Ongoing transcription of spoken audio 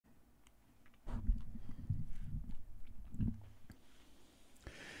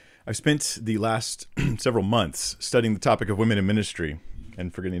I've spent the last several months studying the topic of women in ministry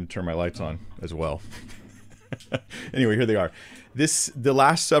and forgetting to turn my lights on as well. Anyway, here they are. The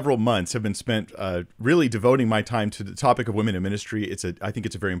last several months have been spent really devoting my time to the topic of women in ministry. I think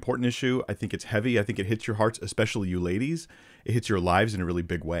it's a very important issue. I think it's heavy. I think it hits your hearts, especially you ladies. It hits your lives in a really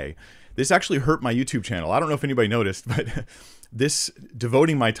big way. This actually hurt my YouTube channel. I don't know if anybody noticed, but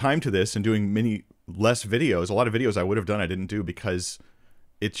devoting my time to this and doing many less videos, a lot of videos I would have done I didn't do because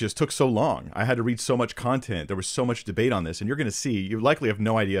it just took so long. I had to read so much content. There was so much debate on this. And you're going to see, you likely have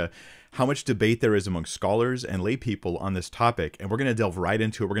no idea how much debate there is among scholars and lay people on this topic. And we're going to delve right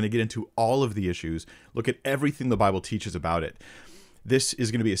into it. We're going to get into all of the issues, look at everything the Bible teaches about it. This is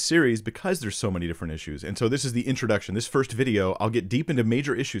going to be a series because there's so many different issues. And so this is the introduction. This first video, I'll get deep into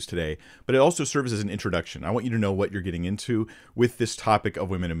major issues today, but it also serves as an introduction. I want you to know what you're getting into with this topic of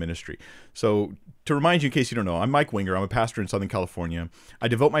women in ministry. So to remind you, in case you don't know, I'm Mike Winger. I'm a pastor in Southern California. I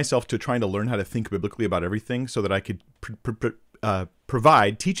devote myself to trying to learn how to think biblically about everything so that I could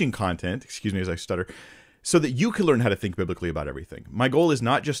provide teaching content, excuse me as I stutter, so that you can learn how to think biblically about everything. My goal is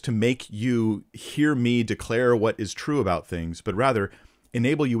not just to make you hear me declare what is true about things, but rather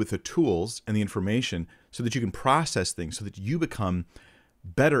enable you with the tools and the information so that you can process things, so that you become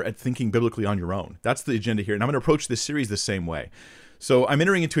better at thinking biblically on your own. That's the agenda here. And I'm going to approach this series the same way. So I'm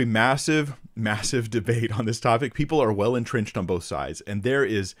entering into a massive, massive debate on this topic. People are well entrenched on both sides, and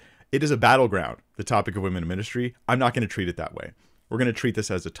it is a battleground, the topic of women in ministry. I'm not going to treat it that way. We're going to treat this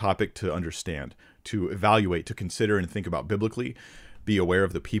as a topic to understand, to evaluate, to consider and think about biblically, be aware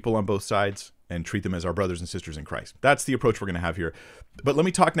of the people on both sides, and treat them as our brothers and sisters in Christ. That's the approach we're going to have here. But let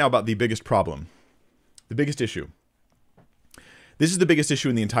me talk now about the biggest problem, the biggest issue. This is the biggest issue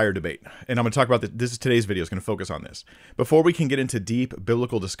in the entire debate. And I'm going to talk about this. This is today's video. It's going to focus on this. Before we can get into deep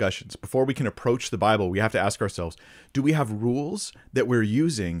biblical discussions, before we can approach the Bible, we have to ask ourselves, do we have rules that we're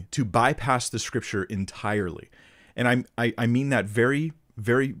using to bypass the scripture entirely? And I mean that very,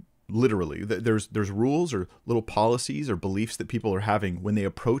 very literally. There's rules or little policies or beliefs that people are having when they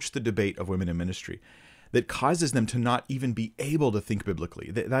approach the debate of women in ministry that causes them to not even be able to think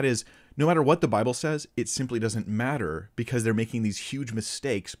biblically. That is, no matter what the Bible says, it simply doesn't matter because they're making these huge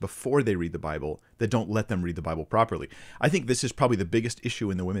mistakes before they read the Bible that don't let them read the Bible properly. I think this is probably the biggest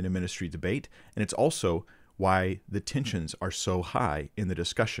issue in the women in ministry debate, and it's also why the tensions are so high in the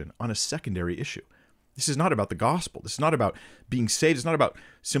discussion on a secondary issue. This is not about the gospel. This is not about being saved. It's not about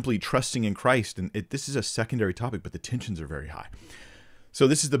simply trusting in Christ. And this is a secondary topic, but the tensions are very high. So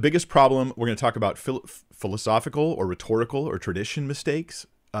this is the biggest problem. We're going to talk about philosophical or rhetorical or tradition mistakes,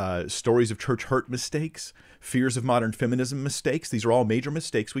 stories of church hurt mistakes, fears of modern feminism mistakes. These are all major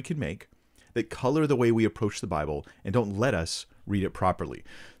mistakes we can make that color the way we approach the Bible and don't let us read it properly.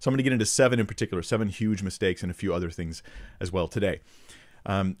 So I'm going to get into 7 in particular, 7 huge mistakes and a few other things as well today.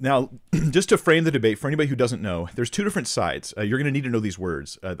 Now, just to frame the debate, for anybody who doesn't know, there's 2 different sides. You're going to need to know these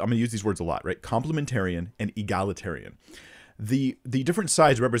words. I'm going to use these words a lot, right? Complementarian and egalitarian. The different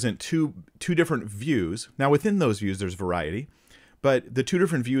sides represent two different views. Now, within those views, there's variety. But the 2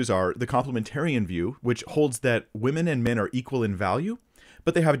 different views are the complementarian view, which holds that women and men are equal in value,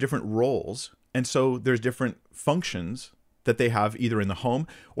 but they have different roles. And so there's different functions that they have either in the home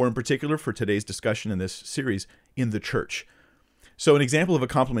or in particular for today's discussion in this series, in the church. So an example of a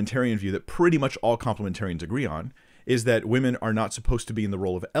complementarian view that pretty much all complementarians agree on is that women are not supposed to be in the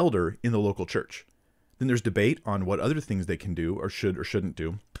role of elder in the local church. Then there's debate on what other things they can do or should or shouldn't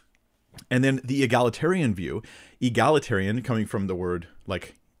do. And then the egalitarian view, egalitarian coming from the word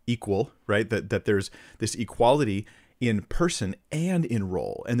like equal, right? That there's this equality in person and in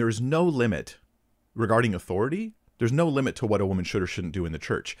role. And there's no limit regarding authority. There's no limit to what a woman should or shouldn't do in the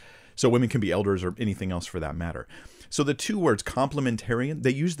church. So women can be elders or anything else for that matter. So the 2 words complementarian,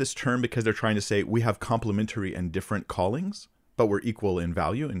 they use this term because they're trying to say we have complementary and different callings, but we're equal in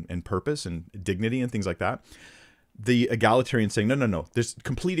value and purpose and dignity and things like that. The egalitarian saying, no, there's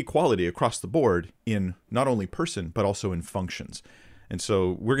complete equality across the board in not only person, but also in functions. And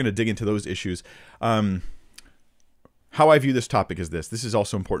so we're going to dig into those issues. How I view this topic is this. This is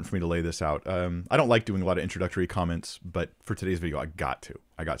also important for me to lay this out. I don't like doing a lot of introductory comments, but for today's video, I got to.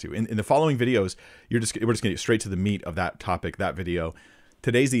 In the following videos, we're just going to get straight to the meat of that topic, that video.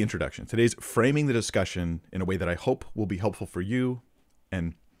 Today's the introduction. Today's framing the discussion in a way that I hope will be helpful for you,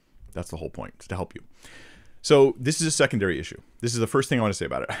 and that's the whole point, is to help you. So this is a secondary issue. This is the first thing I want to say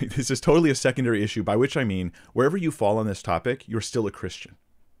about it. This is totally a secondary issue, by which I mean wherever you fall on this topic, you're still a Christian.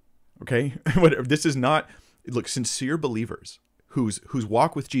 Okay? This is not... Look, sincere believers whose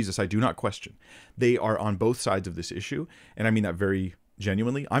walk with Jesus I do not question. They are on both sides of this issue, and I mean that very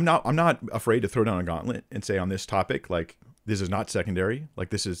genuinely. I'm not afraid to throw down a gauntlet and say on this topic, like, This is not secondary. Like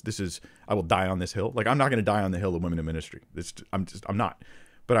this is, I will die on this hill. Like I'm not going to die on the hill of women in ministry. I'm not.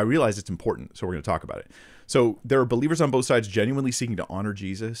 But I realize it's important, so we're going to talk about it. So there are believers on both sides genuinely seeking to honor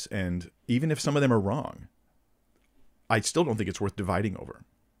Jesus, and even if some of them are wrong, I still don't think it's worth dividing over.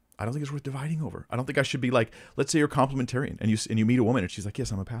 I don't think it's worth dividing over. I don't think I should be like, let's say you're complementarian and you meet a woman and she's like,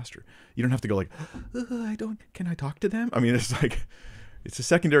 yes, I'm a pastor. You don't have to go like, can I talk to them? I mean, it's like, it's a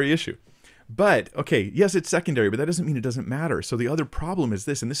secondary issue. But, okay, yes, it's secondary, but that doesn't mean it doesn't matter. So the other problem is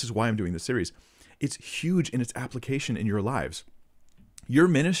this, and this is why I'm doing this series. It's huge in its application in your lives. Your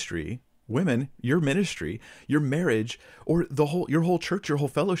ministry, women, your ministry, your marriage, or your whole church, your whole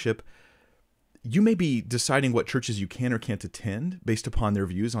fellowship, you may be deciding what churches you can or can't attend based upon their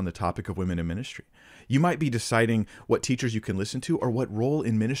views on the topic of women in ministry. You might be deciding what teachers you can listen to or what role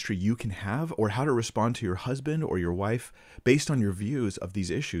in ministry you can have or how to respond to your husband or your wife based on your views of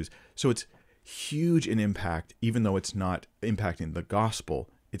these issues. So it's huge in impact, even though it's not impacting the gospel.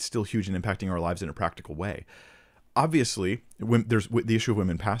 It's still huge in impacting our lives in a practical way. Obviously, there's the issue of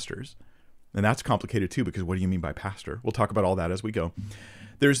women pastors, and that's complicated too, because what do you mean by pastor? We'll talk about all that as we go.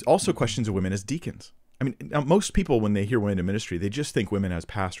 There's also questions of women as deacons. I mean, now most people, when they hear women in ministry, they just think women as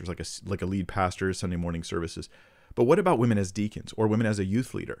pastors, like a lead pastor, Sunday morning services. But what about women as deacons or women as a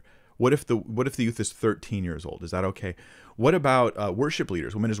youth leader? What if the youth is 13 years old? Is that okay? What about worship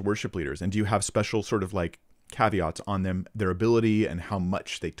leaders, women as worship leaders? And do you have special sort of like caveats on them, their ability and how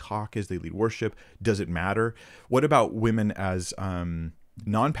much they talk as they lead worship? Does it matter? What about women as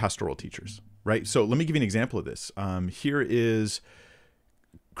non-pastoral teachers, right? So let me give you an example of this. Here is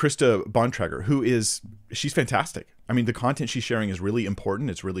Krista Bontrager, she's fantastic. I mean, the content she's sharing is really important.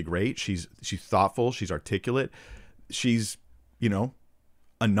 It's really great. She's thoughtful. She's articulate. She's,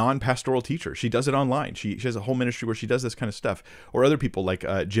 a non-pastoral teacher. She does it online. She has a whole ministry where she does this kind of stuff. Or other people like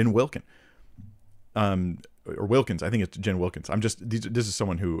Jen Wilkin, or Wilkins. I think it's Jen Wilkins. This is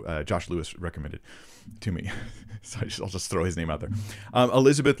someone who Josh Lewis recommended to me. So I'll just throw his name out there.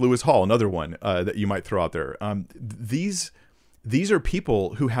 Elizabeth Lewis Hall, another one that you might throw out there. These are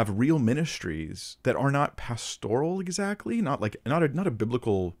people who have real ministries that are not pastoral exactly, not a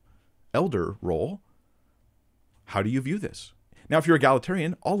biblical elder role. How do you view this? Now, if you're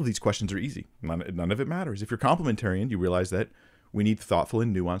egalitarian, all of these questions are easy. None of it matters. If you're complementarian, you realize that we need thoughtful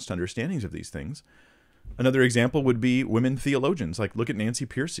and nuanced understandings of these things. Another example would be women theologians. Like, look at Nancy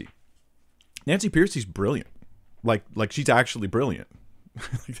Pearcey. Nancy Pearcey's brilliant. Like she's actually brilliant.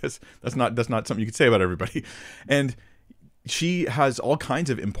 That's not something you could say about everybody. And she has all kinds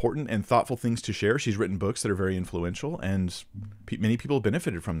of important and thoughtful things to share. She's written books that are very influential, and many people have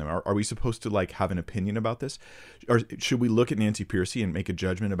benefited from them. Are we supposed to have an opinion about this? Or should we look at Nancy Pearcey and make a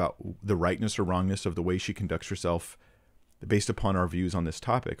judgment about the rightness or wrongness of the way she conducts herself based upon our views on this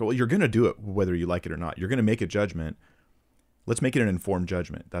topic? Well, you're going to do it whether you like it or not. You're going to make a judgment. Let's make it an informed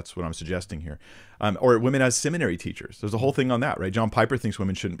judgment. That's what I'm suggesting here. Or women as seminary teachers. There's a whole thing on that, right? John Piper thinks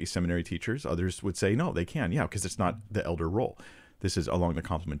women shouldn't be seminary teachers. Others would say, no, they can. Yeah, because it's not the elder role. This is along the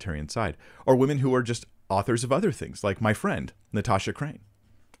complementarian side. Or women who are just authors of other things, like my friend, Natasha Crane,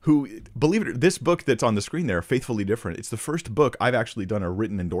 who, believe it, this book that's on the screen there, Faithfully Different, it's the first book I've actually done a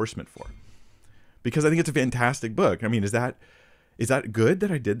written endorsement for. Because I think it's a fantastic book. I mean, is that good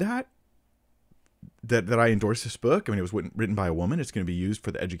that I did that? That I endorse this book? I mean, it was written by a woman. It's going to be used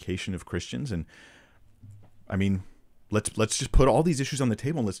for the education of Christians. And I mean, let's just put all these issues on the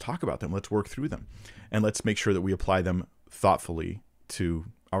table and let's talk about them. Let's work through them. And let's make sure that we apply them thoughtfully to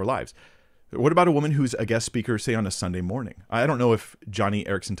our lives. What about a woman who's a guest speaker, say on a Sunday morning? I don't know if Johnny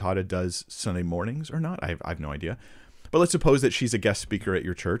Erickson Tada does Sunday mornings or not. I have no idea. But let's suppose that she's a guest speaker at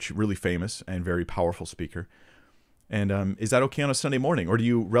your church, really famous and very powerful speaker. And is that okay on a Sunday morning? Or do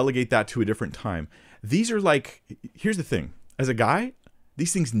you relegate that to a different time? These are here's the thing. As a guy,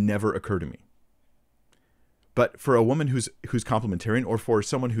 these things never occur to me. But for a woman who's complementarian, or for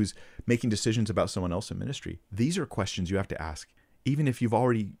someone who's making decisions about someone else in ministry, these are questions you have to ask, even if you've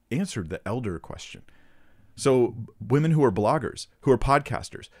already answered the elder question. So women who are bloggers, who are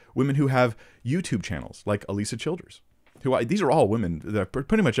podcasters, women who have YouTube channels like Elisa Childers, these are all women that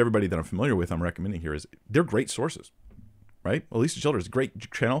pretty much everybody that I'm familiar with, I'm recommending here, they're great sources, right? Elisa Childers,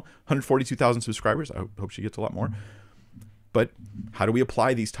 great channel, 142,000 subscribers. I hope she gets a lot more. But how do we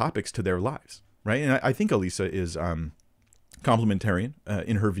apply these topics to their lives, right? And I think Elisa is complementarian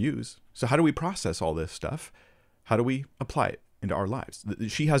in her views. So how do we process all this stuff? How do we apply it into our lives?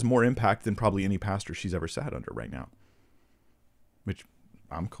 She has more impact than probably any pastor she's ever sat under right now, which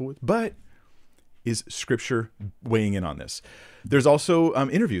I'm cool with. But is Scripture weighing in on this? There's also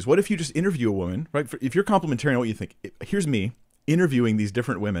interviews. What if you just interview a woman, right? If you're complementarian, what you think? Here's me interviewing these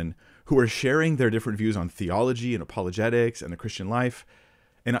different women who are sharing their different views on theology and apologetics and the Christian life.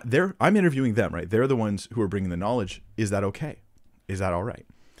 And I'm interviewing them, right? They're the ones who are bringing the knowledge. Is that okay? Is that all right?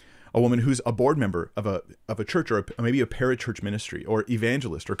 A woman who's a board member of a church, or maybe a parachurch ministry, or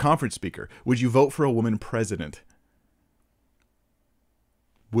evangelist, or conference speaker. Would you vote for a woman president?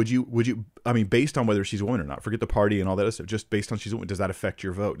 Would you, I mean, based on whether she's a woman or not, forget the party and all that other stuff, just based on she's a woman, does that affect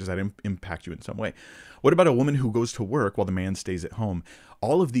your vote? Does that impact you in some way? What about a woman who goes to work while the man stays at home?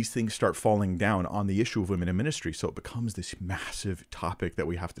 All of these things start falling down on the issue of women in ministry. So it becomes this massive topic that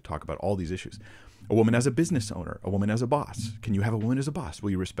we have to talk about, all these issues. A woman as a business owner, a woman as a boss. Can you have a woman as a boss?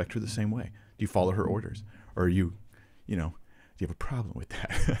 Will you respect her the same way? Do you follow her orders? Or are you, do you have a problem with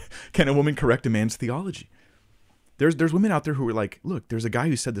that? Can a woman correct a man's theology? There's women out there who are like, look, there's a guy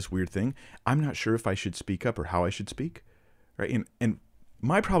who said this weird thing. I'm not sure if I should speak up or how I should speak, right? And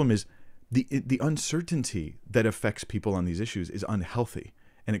my problem is the uncertainty that affects people on these issues is unhealthy,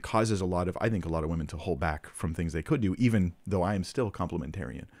 and it causes I think a lot of women to hold back from things they could do, even though I am still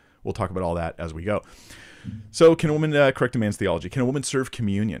complementarian. We'll talk about all that as we go. So, can a woman correct a man's theology? Can a woman serve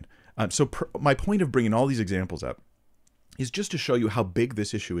communion? My point of bringing all these examples up is just to show you how big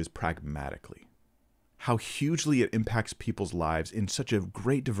this issue is pragmatically. How hugely it impacts people's lives in such a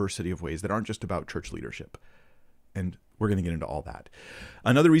great diversity of ways that aren't just about church leadership. And we're going to get into all that.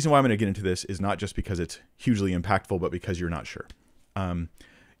 Another reason why I'm going to get into this is not just because it's hugely impactful, but because you're not sure.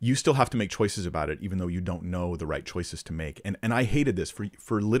 You still have to make choices about it, even though you don't know the right choices to make. And I hated this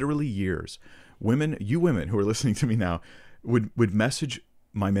for literally years. You women who are listening to me now would message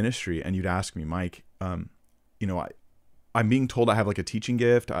my ministry, and you'd ask me, Mike, I'm being told I have like a teaching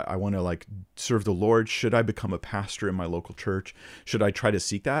gift. I want to like serve the Lord. Should I become a pastor in my local church? Should I try to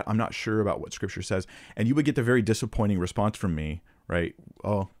seek that? I'm not sure about what Scripture says. And you would get the very disappointing response from me, right?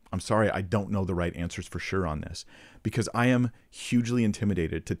 Oh, I'm sorry, I don't know the right answers for sure on this, because I am hugely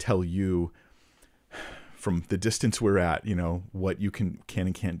intimidated to tell you from the distance we're at, what you can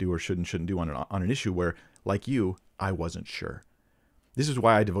and can't do or should and shouldn't do on an issue where, like you, I wasn't sure. This is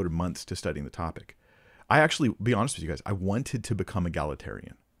why I devoted months to studying the topic. I actually, be honest with you guys, I wanted to become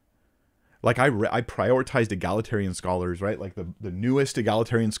egalitarian. Like I prioritized egalitarian scholars, right? Like the newest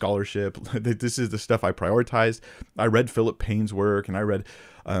egalitarian scholarship. This is the stuff I prioritized. I read Philip Payne's work, and I read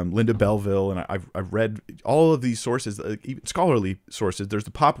Linda Belleville, and I've read all of these sources, even scholarly sources. There's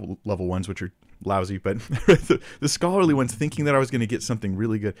the pop level ones, which are lousy, but the scholarly ones, thinking that I was going to get something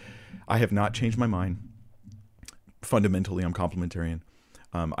really good. I have not changed my mind. Fundamentally, I'm complementarian.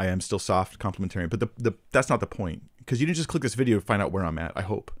 I am still soft complementarian, but that's not the point, because you didn't just click this video to find out where I'm at, I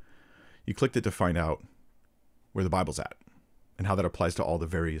hope. You clicked it to find out where the Bible's at and how that applies to all the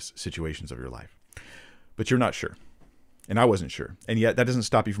various situations of your life. But you're not sure, and I wasn't sure, and yet that doesn't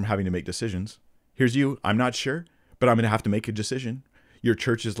stop you from having to make decisions. Here's you, I'm not sure, but I'm going to have to make a decision. Your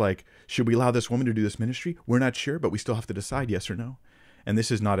church is like, should we allow this woman to do this ministry? We're not sure, but we still have to decide yes or no. And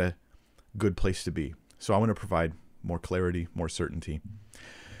this is not a good place to be. So I want to provide more clarity, more certainty.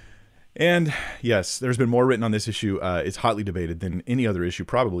 And yes, there's been more written on this issue. It's hotly debated than any other issue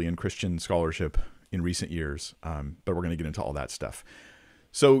probably in Christian scholarship in recent years. But we're going to get into all that stuff.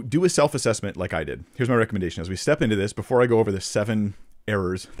 So do a self-assessment like I did. Here's my recommendation. As we step into this, before I go over the 7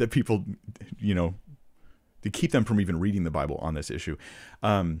 errors that people, to keep them from even reading the Bible on this issue,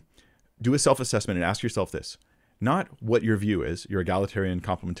 do a self-assessment and ask yourself this. Not what your view is, you're egalitarian,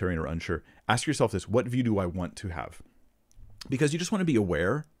 complementarian, or unsure. Ask yourself this: what view do I want to have? Because you just want to be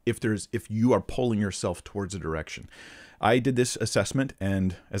aware if you are pulling yourself towards a direction. I did this assessment,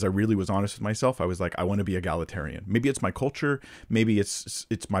 and as I really was honest with myself, I was like, I want to be egalitarian. Maybe it's my culture, maybe it's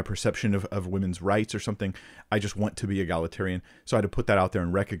my perception of women's rights or something. I just want to be egalitarian. So I had to put that out there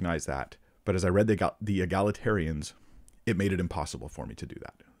and recognize that. But as I read the egalitarians, it made it impossible for me to do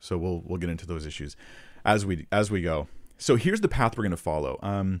that. So we'll get into those issues as we go. So here's the path we're going to follow.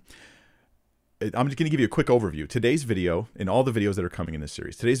 I'm just going to give you a quick overview. Today's video, and all the videos that are coming in this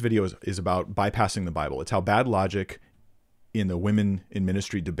series, today's video is about bypassing the Bible. It's how bad logic in the women in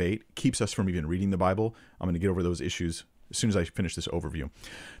ministry debate keeps us from even reading the Bible. I'm going to get over those issues as soon as I finish this overview.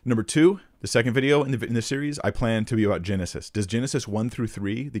 Number 2, the second video in the series, I plan to be about Genesis. Does Genesis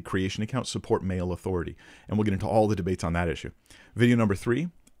 1-3, the creation account, support male authority? And we'll get into all the debates on that issue. Video number 3,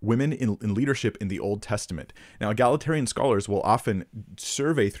 women in leadership in the Old Testament. Now, egalitarian scholars will often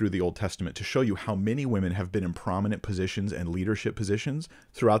survey through the Old Testament to show you how many women have been in prominent positions and leadership positions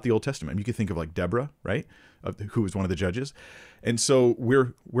throughout the Old Testament. You can think of like Deborah, right, who was one of the judges. And so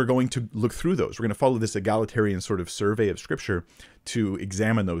we're going to look through those. We're going to follow this egalitarian sort of survey of Scripture to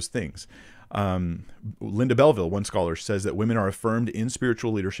examine those things. Linda Belleville, one scholar, says that women are affirmed in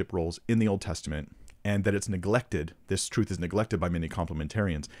spiritual leadership roles in the Old Testament, and that it's neglected. This truth is neglected by many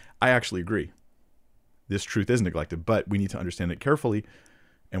complementarians. I actually agree. This truth is neglected, but we need to understand it carefully,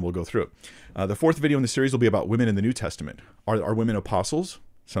 and we'll go through it. The fourth video in the series will be about women in the New Testament. Are women apostles?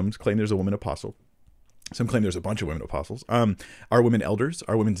 Some claim there's a woman apostle. Some claim there's a bunch of women apostles. Are women elders?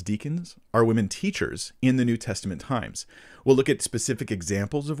 Are women deacons? Are women teachers in the New Testament times? We'll look at specific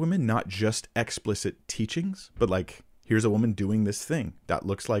examples of women, not just explicit teachings, but like, here's a woman doing this thing.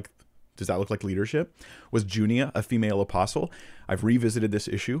 Does that look like leadership? Was Junia a female apostle? I've revisited this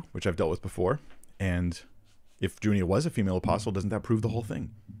issue, which I've dealt with before. And if Junia was a female apostle, doesn't that prove the whole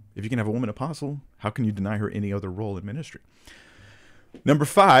thing? If you can have a woman apostle, how can you deny her any other role in ministry? Number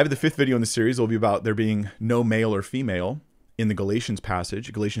 5, the fifth video in the series will be about there being no male or female in the Galatians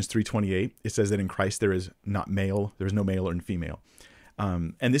passage. Galatians 3:28, it says that in Christ there is no male or female.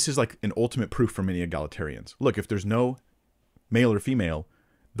 And this is like an ultimate proof for many egalitarians. Look, if there's no male or female,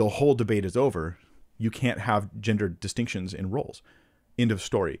 the whole debate is over. You can't have gender distinctions in roles. End of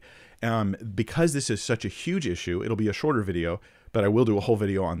story. Because this is such a huge issue, it'll be a shorter video, but I will do a whole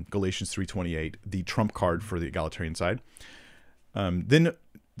video on Galatians 3:28, the trump card for the egalitarian side. Then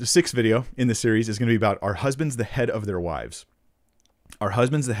the sixth video in the series is going to be about, are husbands the head of their wives? Are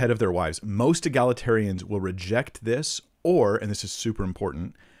husbands the head of their wives? Most egalitarians will reject this, or, and this is super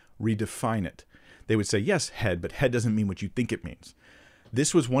important, redefine it. They would say, yes, head, but head doesn't mean what you think it means.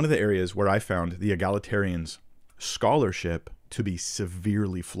 This was one of the areas where I found the egalitarians' scholarship to be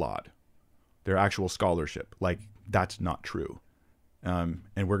severely flawed. Their actual scholarship, like, that's not true. And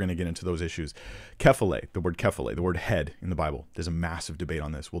we're going to get into those issues. Kephale, the word head in the Bible. There's a massive debate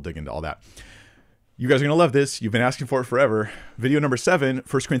on this. We'll dig into all that. You guys are going to love this. You've been asking for it forever. Video number 7,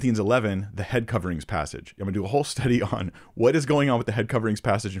 1 Corinthians 11, the head coverings passage. I'm going to do a whole study on what is going on with the head coverings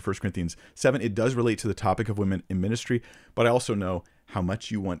passage in 1 Corinthians 7. It does relate to the topic of women in ministry, but I also know how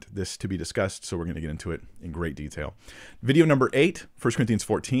much you want this to be discussed, so we're going to get into it in great detail. Video number 8, 1 Corinthians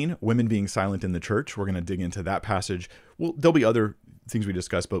 14, women being silent in the church. We're going to dig into that passage. There'll be other things we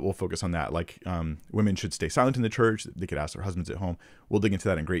discuss, but we'll focus on that. Like women should stay silent in the church. They could ask their husbands at home. We'll dig into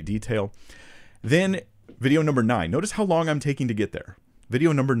that in great detail. Then video number 9. Notice how long I'm taking to get there.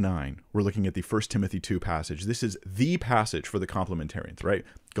 Video number 9, we're looking at the 1 Timothy 2 passage. This is the passage for the complementarians, right?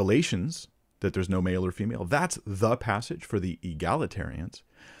 Galatians, that there's no male or female. That's the passage for the egalitarians.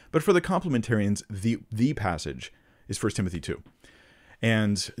 But for the complementarians, the passage is 1 Timothy 2.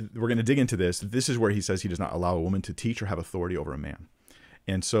 And we're going to dig into this. This is where he says he does not allow a woman to teach or have authority over a man.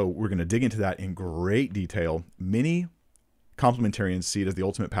 And so we're going to dig into that in great detail. Many complementarians see it as the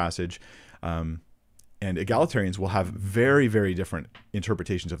ultimate passage. And egalitarians will have very, very different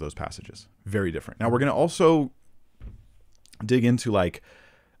interpretations of those passages. Very different. Now, we're going to also dig into like,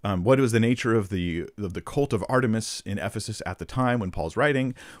 what was the nature of the cult of Artemis in Ephesus at the time when Paul's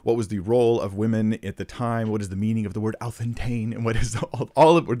writing? What was the role of women at the time? What is the meaning of the word althentane? And what is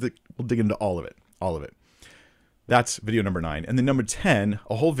all of it? We'll dig into all of it. That's video number 9. And then number 10,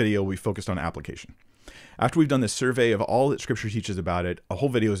 a whole video we focused on application. After we've done this survey of all that Scripture teaches about it, a whole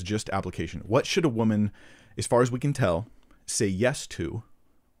video is just application. What should a woman, as far as we can tell, say yes to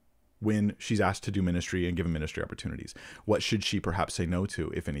when she's asked to do ministry and given ministry opportunities? What should she perhaps say no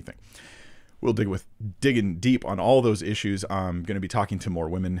to, if anything? We'll digging deep on all those issues. I'm going to be talking to more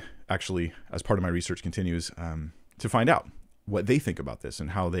women, actually, as part of my research continues, to find out what they think about this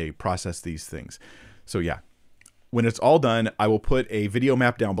and how they process these things. So yeah, when it's all done, I will put a video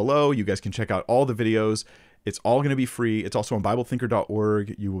map down below. You guys can check out all the videos. It's all going to be free. It's also on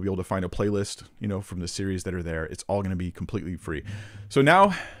BibleThinker.org. You will be able to find a playlist, from the series that are there. It's all going to be completely free. So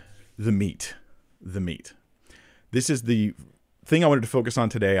now, the meat. This is the thing I wanted to focus on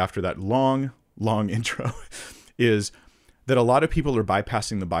today after that long intro, is that a lot of people are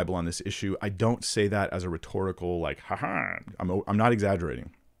bypassing the Bible on this issue. I don't say that as a rhetorical, like, haha, I'm not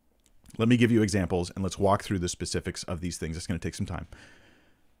exaggerating. Let me give you examples, and let's walk through the specifics of these things. It's going to take some time.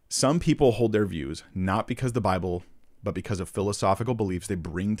 Some people hold their views, not because the Bible, but because of philosophical beliefs they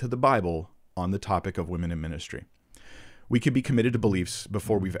bring to the Bible on the topic of women in ministry. We could be committed to beliefs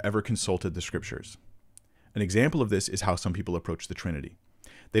before we've ever consulted the Scriptures. An example of this is how some people approach the Trinity.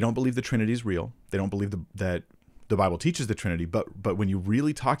 They don't believe the Trinity is real. They don't believe that the Bible teaches the Trinity, but when you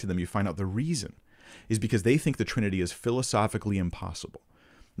really talk to them, you find out the reason is because they think the Trinity is philosophically impossible.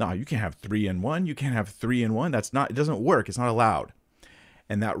 No, you can't have 3 in 1. You can't have 3 in 1. It doesn't work. It's not allowed.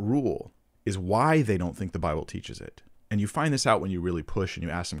 And that rule is why they don't think the Bible teaches it. And you find this out when you really push and you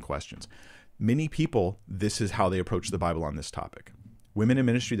ask them questions. Many people, this is how they approach the Bible on this topic. Women in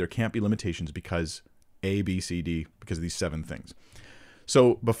ministry, there can't be limitations because A, B, C, D, because of these 7 things.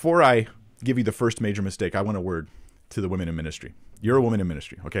 So before I give you the first major mistake, I want a word to the women in ministry. You're a woman in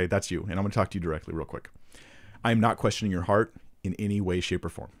ministry, okay? That's you. And I'm going to talk to you directly real quick. I am not questioning your heart in any way, shape, or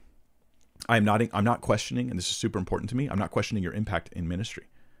form. I'm not questioning, and this is super important to me, I'm not questioning your impact in ministry.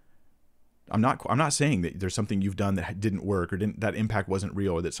 I'm not saying that there's something you've done that didn't work, or that impact wasn't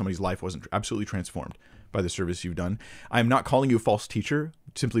real, or that somebody's life wasn't absolutely transformed by the service you've done. I am not calling you a false teacher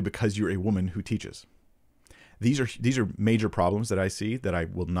simply because you're a woman who teaches. These are major problems that I see that I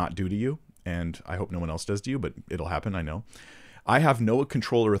will not do to you, and I hope no one else does to you, but it'll happen, I know. I have no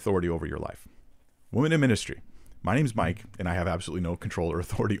control or authority over your life. Women in ministry. My name's Mike, and I have absolutely no control or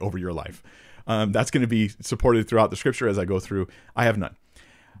authority over your life. That's going to be supported throughout the scripture as I go through. I have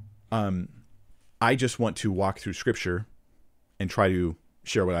none. I just want to walk through scripture and try to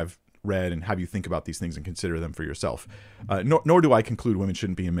share what I've read and have you think about these things and consider them for yourself. Nor do I conclude women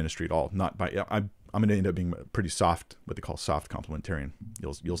shouldn't be in ministry at all. Not by I'm going to end up being pretty soft, what they call soft complementarian.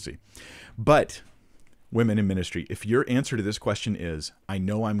 You'll see. But women in ministry, if your answer to this question is, I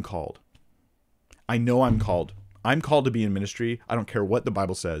know I'm called. I know I'm called. I'm called to be in ministry. I don't care what the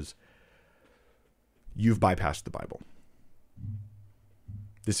Bible says. You've bypassed the Bible.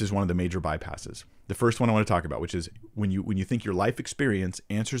 This is one of the major bypasses. The first one I want to talk about, which is when you think your life experience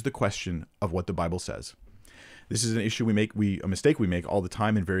answers the question of what the Bible says. This is an issue a mistake we make all the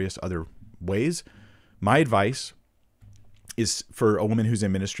time in various other ways. My advice is for a woman who's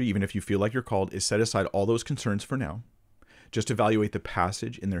in ministry, even if you feel like you're called, is set aside all those concerns for now. Just evaluate the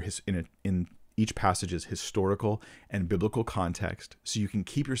passage in each passage's historical and biblical context, so you can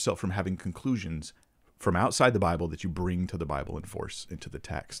keep yourself from having conclusions from outside the Bible that you bring to the Bible and force into the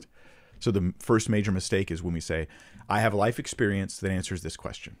text. So the first major mistake is when we say, I have a life experience that answers this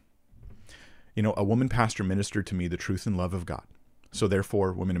question. You know, a woman pastor ministered to me the truth and love of God. So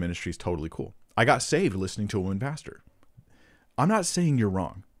therefore, women in ministry is totally cool. I got saved listening to a woman pastor. I'm not saying you're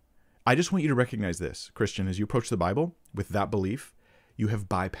wrong. I just want you to recognize this, Christian, as you approach the Bible with that belief, you have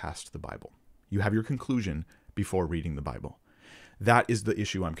bypassed the Bible. You have your conclusion before reading the Bible. That is the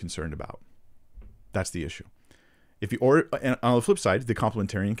issue I'm concerned about. That's the issue. And on the flip side, the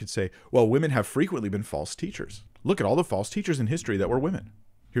complementarian could say, well, women have frequently been false teachers. Look at all the false teachers in history that were women.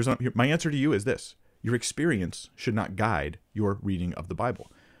 My answer to you is this. Your experience should not guide your reading of the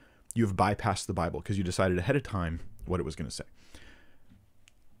Bible. You have bypassed the Bible because you decided ahead of time what it was going to say.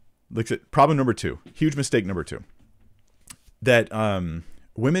 Looks at problem number 2, huge mistake number 2, that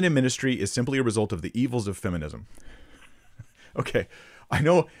women in ministry is simply a result of the evils of feminism. Okay, I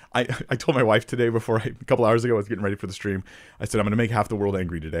know I told my wife today a couple hours ago, I was getting ready for the stream. I said, I'm going to make half the world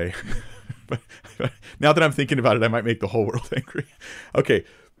angry today. but now that I'm thinking about it, I might make the whole world angry. Okay,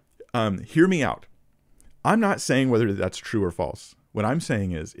 hear me out. I'm not saying whether that's true or false. What I'm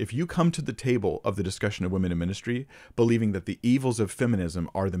saying is, if you come to the table of the discussion of women in ministry, believing that the evils of feminism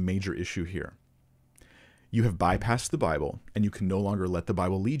are the major issue here, you have bypassed the Bible, and you can no longer let the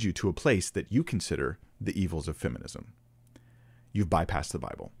Bible lead you to a place that you consider the evils of feminism. You've bypassed the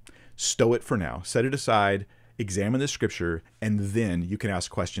Bible. Stow it for now. Set it aside. Examine the scripture, and then you can ask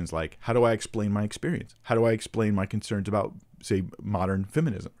questions like, how do I explain my experience? How do I explain my concerns about, say, modern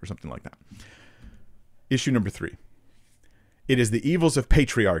feminism or something like that? Issue number 3. It is the evils of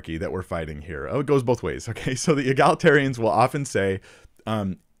patriarchy that we're fighting here. Oh, it goes both ways. Okay, so the egalitarians will often say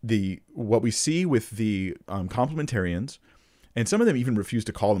what we see with the complementarians, and some of them even refuse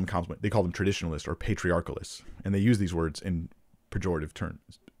to call them they call them traditionalists or patriarchalists, and they use these words in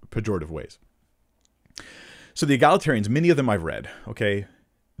pejorative ways. So the egalitarians, many of them I've read, okay,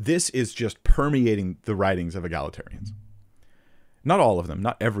 this is just permeating the writings of egalitarians. Not all of them,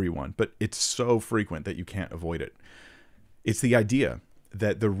 not everyone, but it's so frequent that you can't avoid it. It's the idea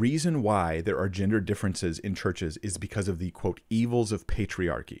that the reason why there are gender differences in churches is because of the, quote, evils of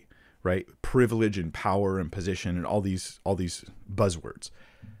patriarchy, right? Privilege and power and position and all these buzzwords.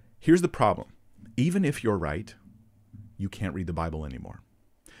 Here's the problem. Even if you're right, you can't read the Bible anymore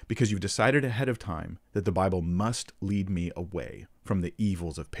because you've decided ahead of time that the Bible must lead me away from the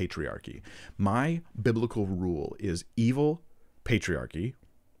evils of patriarchy. My biblical rule is evil patriarchy.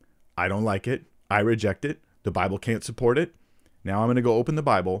 I don't like it. I reject it. The Bible can't support it. Now I'm going to go open the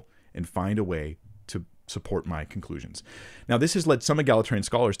Bible and find a way to support my conclusions. Now, this has led some egalitarian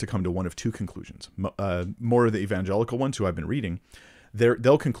scholars to come to one of 2 conclusions. More of the evangelical ones who I've been reading,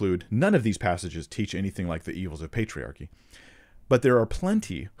 they'll conclude none of these passages teach anything like the evils of patriarchy. But there are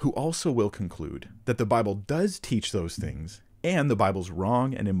plenty who also will conclude that the Bible does teach those things and the Bible's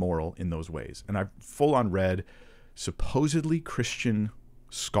wrong and immoral in those ways. And I've full on read supposedly Christian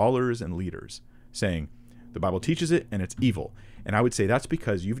scholars and leaders saying, the Bible teaches it and it's evil. And I would say that's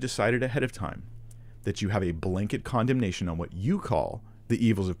because you've decided ahead of time that you have a blanket condemnation on what you call the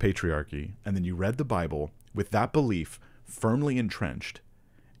evils of patriarchy. And then you read the Bible with that belief firmly entrenched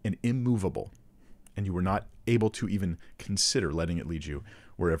and immovable, and you were not able to even consider letting it lead you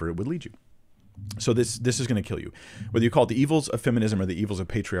wherever it would lead you. So this is going to kill you. Whether you call it the evils of feminism or the evils of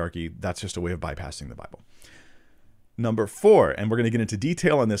patriarchy, that's just a way of bypassing the Bible. Number 4, and we're going to get into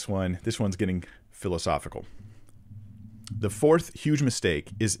detail on this one. This one's getting philosophical. The 4th huge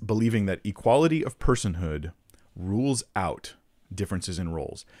mistake is believing that equality of personhood rules out differences in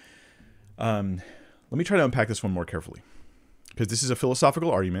roles. Let me try to unpack this one more carefully, because this is a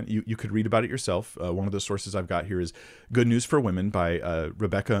philosophical argument. You could read about it yourself. One of the sources I've got here is Good News for Women by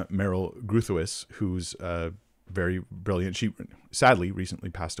Rebecca Merrill Gruthowis, who's very brilliant. She sadly recently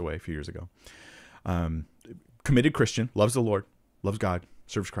passed away a few years ago. Committed Christian, loves the Lord, loves God,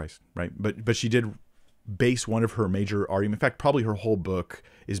 serves Christ, right? But she did base one of her major arguments. In fact, probably her whole book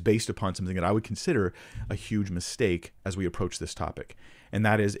is based upon something that I would consider a huge mistake as we approach this topic. And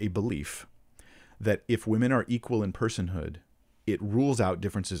that is a belief that if women are equal in personhood, it rules out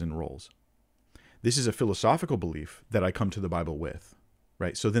differences in roles. This is a philosophical belief that I come to the Bible with,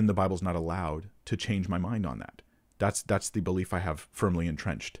 right? So then the Bible's not allowed to change my mind on that. That's the belief I have firmly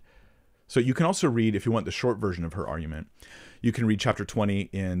entrenched. So you can also read, if you want the short version of her argument, you can read chapter 20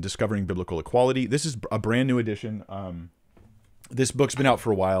 in Discovering Biblical Equality. This is a brand new edition. This book's been out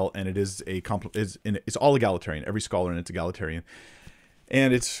for a while, and it is it's all egalitarian. Every scholar in it's egalitarian,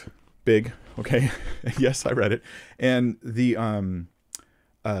 and it's big. Okay, yes, I read it, and this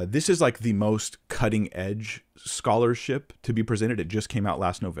is like the most cutting edge scholarship to be presented. It just came out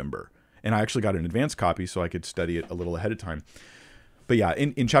last November, and I actually got an advanced copy so I could study it a little ahead of time. But yeah,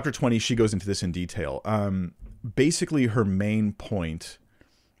 in chapter 20, she goes into this in detail. Basically, her main point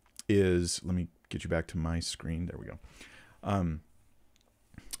is, let me get you back to my screen. There we go.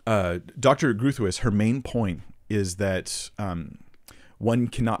 Dr. Gruthowis, her main point is that one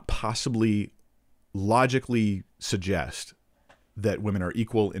cannot possibly logically suggest that women are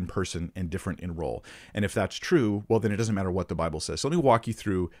equal in person and different in role. And if that's true, well, then it doesn't matter what the Bible says. So let me walk you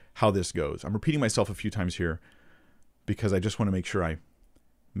through how this goes. I'm repeating myself a few times here because I just want to make sure I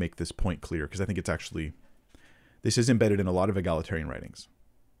make this point clear, because I think it's actually, this is embedded in a lot of egalitarian writings.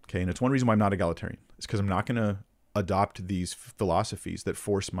 Okay, and it's one reason why I'm not egalitarian. It's because I'm not going to adopt these philosophies that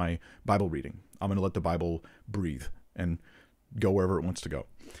force my Bible reading. I'm going to let the Bible breathe and go wherever it wants to go.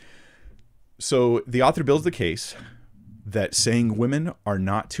 So the author builds the case that saying women are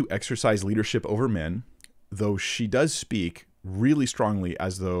not to exercise leadership over men, though she does speak really strongly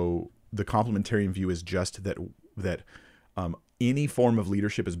as though the complementarian view is just that any form of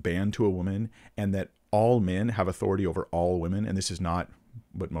leadership is banned to a woman, and that all men have authority over all women. And this is not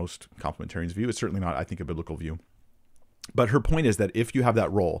what most complementarians view. It's certainly not, I think, a biblical view. But her point is that if you have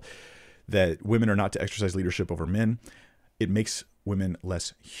that role, that women are not to exercise leadership over men, it makes women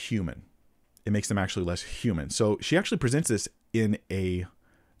less human. It makes them actually less human. So she actually presents this in the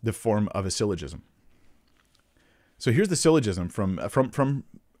form of a syllogism. So here's the syllogism from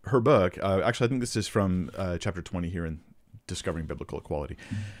her book. Actually, I think this is from chapter 20 here in Discovering Biblical Equality.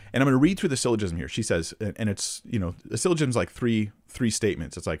 And I'm going to read through the syllogism here. She says, and it's, the syllogism is like three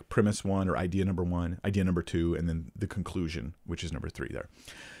statements. It's like premise 1 or idea number 1, idea number 2, and then the conclusion, which is number 3 there.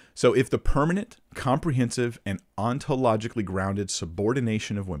 So if the permanent, comprehensive, and ontologically grounded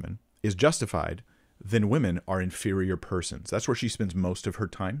subordination of women is justified, then women are inferior persons. That's where she spends most of her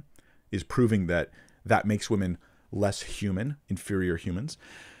time, is proving that makes women less human, inferior humans.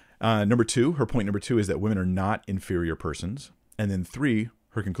 Number 2, her point number 2 is that women are not inferior persons. And then 3,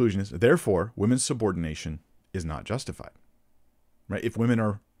 her conclusion is, therefore, women's subordination is not justified. Right? If women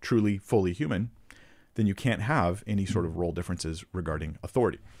are truly, fully human, then you can't have any sort of role differences regarding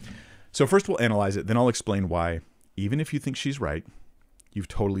authority. So first we'll analyze it, then I'll explain why, even if you think she's right, you've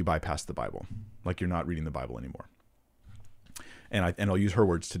totally bypassed the Bible, like you're not reading the Bible anymore. And I'll use her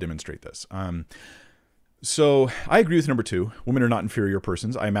words to demonstrate this. So I agree with number 2. Women are not inferior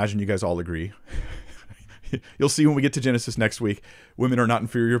persons. I imagine you guys all agree. You'll see when we get to Genesis next week, women are not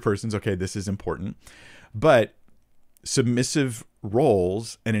inferior persons. Okay, this is important. But submissive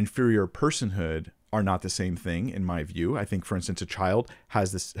roles and inferior personhood are not the same thing in my view. I think, for instance, a child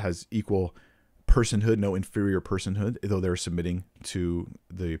has equal personhood, no inferior personhood, though they're submitting to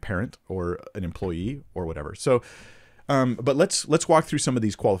the parent or an employee or whatever. So but let's walk through some of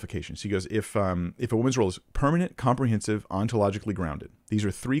these qualifications. He goes, if a woman's role is permanent, comprehensive, ontologically grounded. These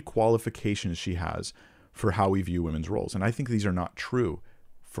are 3 qualifications she has for how we view women's roles. And I think these are not true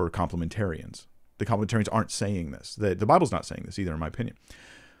for complementarians. The complementarians aren't saying this. The Bible's not saying this either, in my opinion.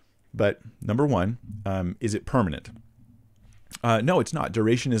 But number 1, is it permanent? No, it's not.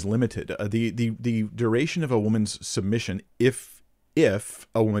 Duration is limited. The duration of a woman's submission, if if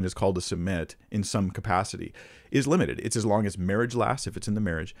a woman is called to submit in some capacity, is limited. It's as long as marriage lasts, if it's in the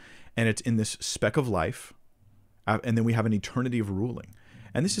marriage, and it's in this speck of life, and then we have an eternity of ruling.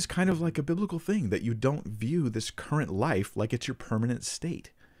 And this is kind of like a biblical thing, that you don't view this current life like it's your permanent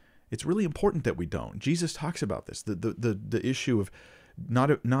state. It's really important that we don't. Jesus talks about this, the issue of not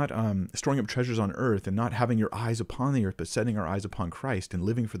storing up treasures on earth and not having your eyes upon the earth, but setting our eyes upon Christ and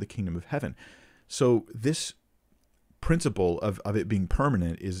living for the kingdom of heaven. So this principle of it being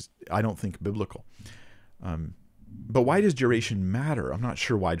permanent is, I don't think, biblical. But why does duration matter? I'm not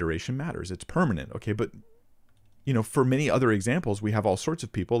sure why duration matters. It's permanent, okay, but for many other examples, we have all sorts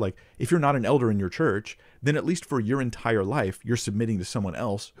of people. Like, if you're not an elder in your church, then at least for your entire life, you're submitting to someone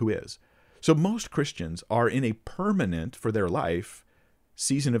else who is. So most Christians are in a permanent, for their life,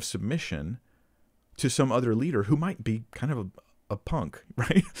 season of submission to some other leader who might be kind of a punk,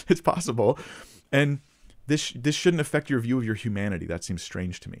 right? It's possible. And this shouldn't affect your view of your humanity. That seems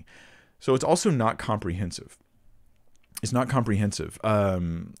strange to me. So it's also not comprehensive. It's not comprehensive.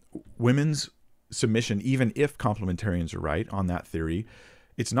 Women's submission, even if complementarians are right on that theory,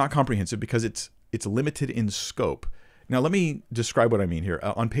 it's not comprehensive because it's limited in scope. Now, let me describe what I mean here.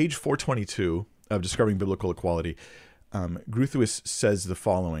 On page 422 of Discovering Biblical Equality, Gruthwis says the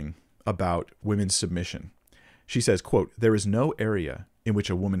following about women's submission. She says, quote, "There is no area in which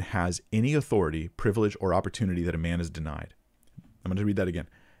a woman has any authority, privilege, or opportunity that a man is denied." I'm going to read that again.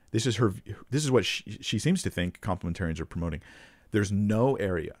 This is what she seems to think complementarians are promoting. There's no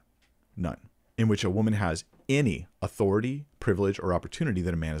area, none, in which a woman has any authority, privilege, or opportunity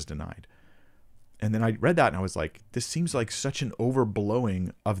that a man is denied. And then I read that and I was like, this seems like such an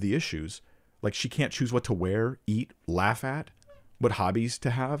overblowing of the issues. Like, she can't choose what to wear, eat, laugh at, what hobbies to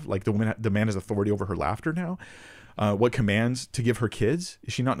have. Like, the man has authority over her laughter now. What commands to give her kids?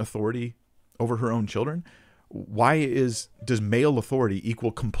 Is she not an authority over her own children? Does male authority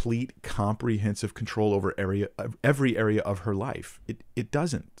equal complete, comprehensive control over every area of her life? It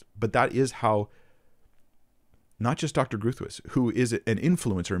doesn't. But that is how, not just Dr. Gruthwis, who is an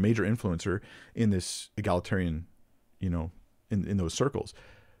influencer, a major influencer in this egalitarian, in those circles,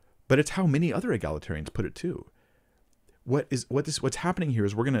 but it's how many other egalitarians put it too. What's happening here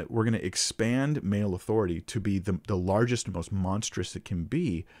is we're gonna expand male authority to be the largest, most monstrous it can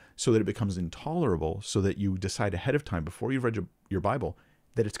be, so that it becomes intolerable, so that you decide ahead of time, before you've read your Bible,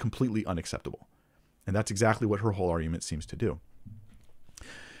 that it's completely unacceptable. And that's exactly what her whole argument seems to do.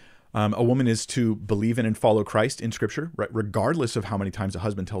 A woman is to believe in and follow Christ in Scripture, right, regardless of how many times a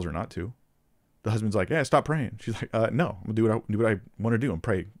husband tells her not to. The husband's like, "Yeah, stop praying." She's like, "No, I'm gonna do what I want to do and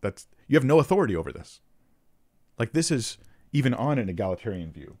pray." You have no authority over this. Like, this is even on an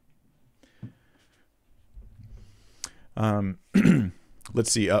egalitarian view.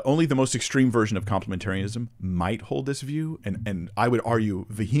 Let's see. Only the most extreme version of complementarianism might hold this view, and I would argue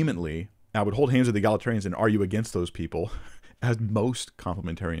vehemently. I would hold hands with the egalitarians and argue against those people, as most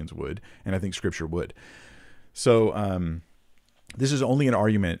complementarians would, and I think Scripture would. So this is only an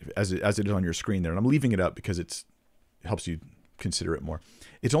argument, as it is on your screen there, and I'm leaving it up because it helps you consider it more.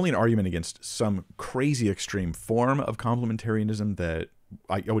 It's only an argument against some crazy extreme form of complementarianism that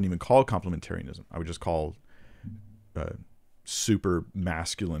I wouldn't even call complementarianism. I would just call super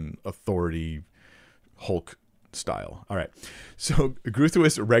masculine authority Hulk style. All right. So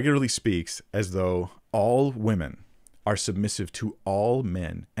Gruthwis regularly speaks as though all women are submissive to all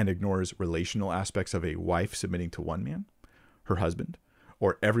men and ignores relational aspects of a wife submitting to one man, her husband,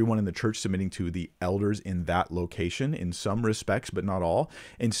 or everyone in the church submitting to the elders in that location in some respects, but not all.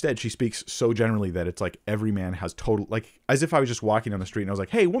 Instead, she speaks so generally that it's like every man has total, like, as if I was just walking down the street and I was like,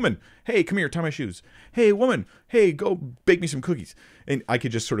 "Hey, woman, hey, come here, tie my shoes. Hey, woman, hey, go bake me some cookies." And I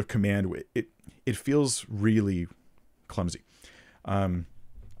could just sort of command it. It feels really clumsy.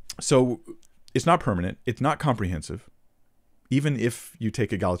 So it's not permanent. It's not comprehensive, even if you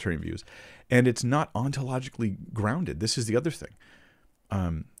take egalitarian views. And it's not ontologically grounded. This is the other thing.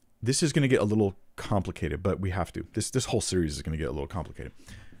 This is going to get a little complicated, but we have to. This whole series is going to get a little complicated.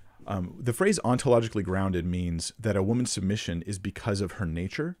 The phrase ontologically grounded means that a woman's submission is because of her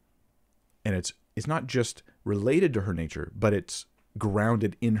nature, and it's not just related to her nature, but it's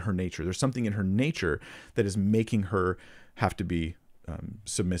grounded in her nature. There's something in her nature that is making her have to be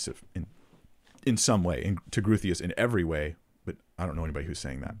submissive in some way, and to Gruthwis in every way, but I don't know anybody who's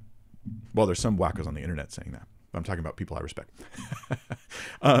saying that. Well, there's some wackos on the internet saying that. I'm talking about people I respect.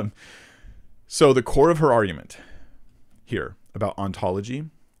 So the core of her argument here about ontology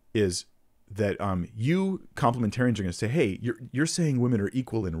is that you complementarians are going to say, "Hey, you're saying women are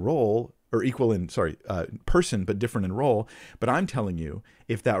equal in role, or equal in, person, but different in role. But I'm telling you,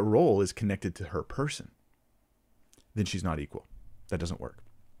 if that role is connected to her person, then she's not equal." That doesn't work.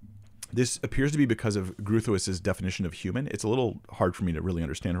 This appears to be because of Gruthowic's definition of human. It's a little hard for me to really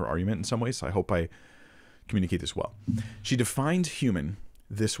understand her argument in some ways, so I hope I communicate this well. She defines human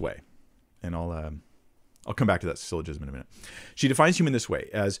this way, and I'll come back to that syllogism in a minute. She defines human this way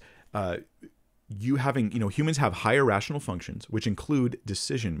as humans have higher rational functions, which include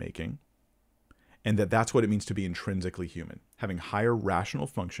decision making, and that's what it means to be intrinsically human, having higher rational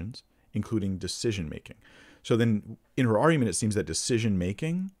functions, including decision making. So then, in her argument, it seems that decision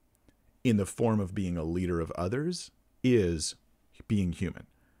making, in the form of being a leader of others, is being human.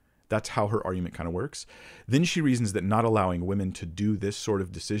 That's how her argument kind of works. Then she reasons that not allowing women to do this sort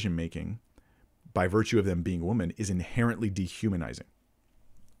of decision making by virtue of them being women is inherently dehumanizing.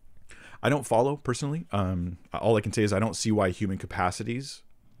 I don't follow personally. All I can say is I don't see why human capacities,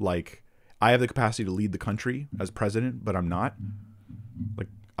 like I have the capacity to lead the country as president, but I'm not. Like,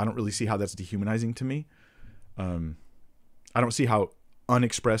 I don't really see how that's dehumanizing to me. I don't see how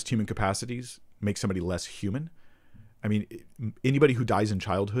unexpressed human capacities make somebody less human. I mean, anybody who dies in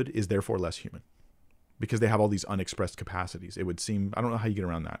childhood is therefore less human because they have all these unexpressed capacities. It would seem, I don't know how you get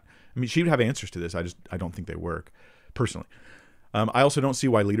around that. I mean, she would have answers to this. I don't think they work personally. I also don't see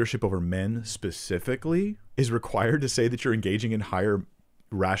why leadership over men specifically is required to say that you're engaging in higher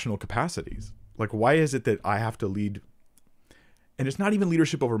rational capacities. Like, why is it that I have to lead? And it's not even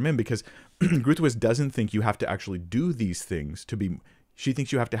leadership over men, because Gruthowicz doesn't think you have to actually do these things to be. She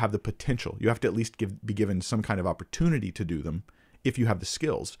thinks you have to have the potential. You have to at least be given some kind of opportunity to do them if you have the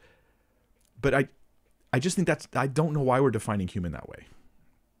skills. But I just think I don't know why we're defining human that way,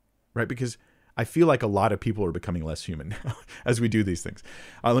 right? Because I feel like a lot of people are becoming less human now as we do these things.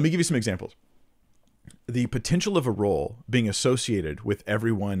 Let me give you some examples. The potential of a role being associated with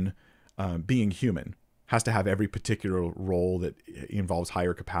everyone being human has to have every particular role that involves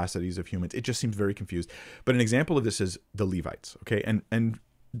higher capacities of humans. It just seems very confused. But an example of this is the Levites, okay? And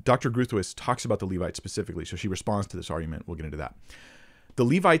Dr. Gruthowicz talks about the Levites specifically, so she responds to this argument. We'll get into that. The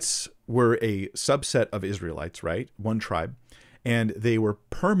Levites were a subset of Israelites, right? One tribe. And they were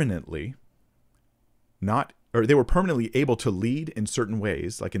permanently able to lead in certain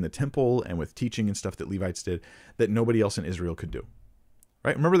ways, like in the temple and with teaching and stuff that Levites did, that nobody else in Israel could do.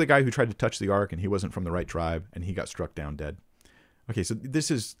 Right? Remember the guy who tried to touch the ark and he wasn't from the right tribe and he got struck down dead? Okay, so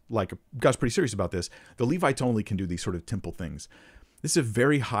this is like, God's pretty serious about this. The Levites only can do these sort of temple things. This is a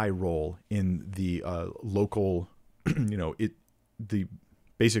very high role in the local,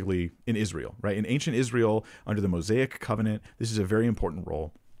 basically in Israel, right? In ancient Israel, under the Mosaic covenant, this is a very important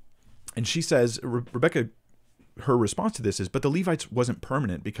role. And she says, Rebecca, her response to this is, but the Levites wasn't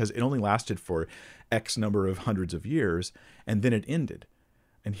permanent because it only lasted for X number of hundreds of years and then it ended.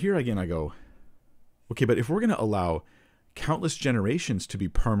 And here again, I go, okay, but if we're going to allow countless generations to be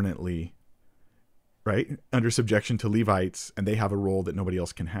permanently, right, under subjection to Levites, and they have a role that nobody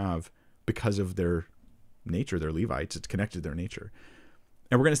else can have because of their nature, they're Levites, it's connected to their nature.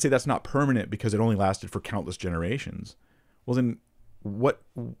 And we're going to say that's not permanent because it only lasted for countless generations. Well, then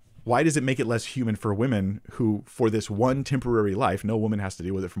why does it make it less human for women who, for this one temporary life, no woman has to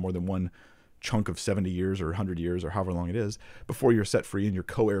deal with it for more than one chunk of 70 years or 100 years or however long it is before you're set free and you're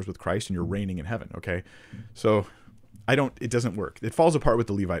co-heirs with Christ and you're reigning in heaven, okay? So it doesn't work. It falls apart with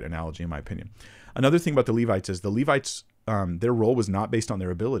the Levite analogy, in my opinion. Another thing about the Levites is the Levites, their role was not based on their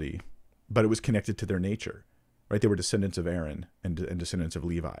ability, but it was connected to their nature, right? They were descendants of Aaron and descendants of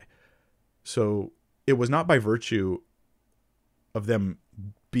Levi. So it was not by virtue of them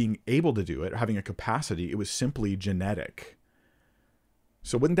being able to do it or having a capacity. It was simply genetic.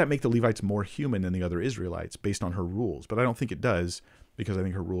 So wouldn't that make the Levites more human than the other Israelites based on her rules? But I don't think it does, because I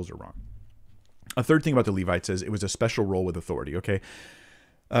think her rules are wrong. A third thing about the Levites is it was a special role with authority, okay?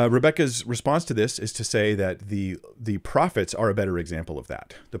 Rebecca's response to this is to say that the prophets are a better example of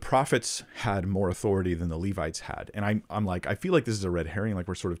that. The prophets had more authority than the Levites had. And I'm like, I feel like this is a red herring, like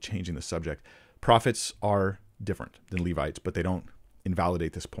we're sort of changing the subject. Prophets are different than Levites, but they don't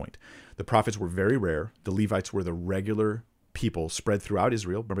invalidate this point. The prophets were very rare. The Levites were the regular people spread throughout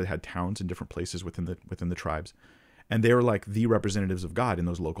Israel. Remember, they had towns in different places within the tribes. And they were like the representatives of God in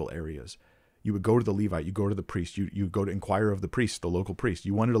those local areas. You would go to the Levite, you go to the priest, you go to inquire of the priest, the local priest.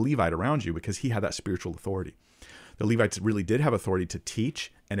 You wanted a Levite around you because he had that spiritual authority. The Levites really did have authority to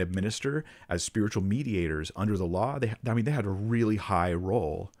teach and administer as spiritual mediators under the law. They had a really high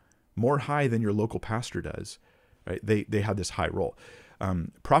role, more high than your local pastor does. Right? They had this high role.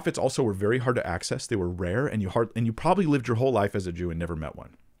 Prophets also were very hard to access. They were rare, and you probably lived your whole life as a Jew and never met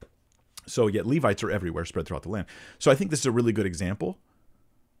one. So yet Levites are everywhere, spread throughout the land. So I think this is a really good example,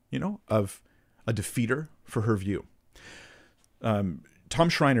 of a defeater for her view. Tom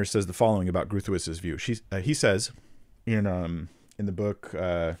Schreiner says the following about Gruthowic's view. He says in in the book,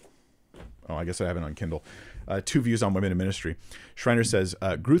 I guess I have it on Kindle, Two Views on Women in Ministry. Schreiner says,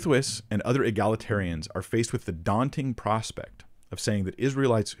 Gruthwis and other egalitarians are faced with the daunting prospect of saying that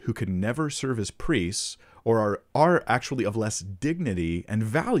Israelites who could never serve as priests or are actually of less dignity and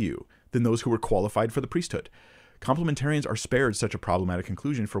value than those who were qualified for the priesthood. Complementarians are spared such a problematic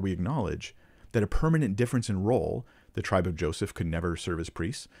conclusion, for we acknowledge that a permanent difference in role, the tribe of Joseph could never serve as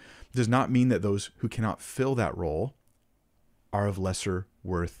priests, does not mean that those who cannot fill that role are of lesser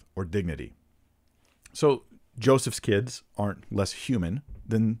worth or dignity. So Joseph's kids aren't less human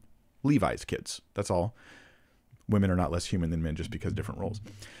than Levi's kids. That's all. Women are not less human than men just because different roles.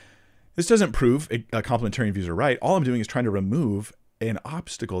 This doesn't prove complementarian views are right. All I'm doing is trying to remove an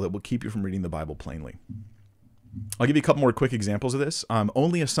obstacle that will keep you from reading the Bible plainly. I'll give you a couple more quick examples of this.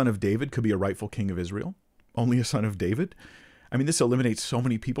 Only a son of David could be a rightful king of Israel. Only a son of David. I mean, this eliminates so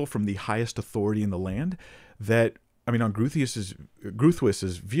many people from the highest authority in the land that, I mean, on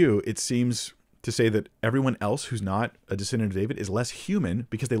Gruthwis's view, it seems to say that everyone else who's not a descendant of David is less human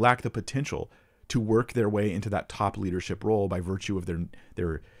because they lack the potential to work their way into that top leadership role by virtue of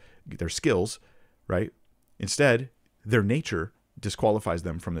their skills, right? Instead, their nature disqualifies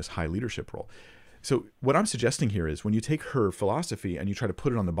them from this high leadership role. So what I'm suggesting here is when you take her philosophy and you try to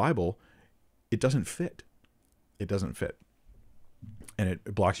put it on the Bible, it doesn't fit. It doesn't fit. And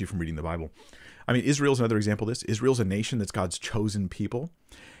it blocks you from reading the Bible. I mean, Israel's another example of this. Israel's a nation that's God's chosen people.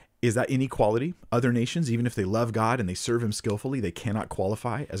 Is that inequality? Other nations, even if they love God and they serve him skillfully, they cannot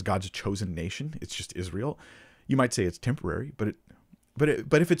qualify as God's chosen nation. It's just Israel. You might say it's temporary, but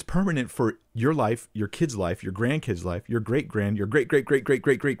if it's permanent for your life, your kid's life, your grandkid's life, your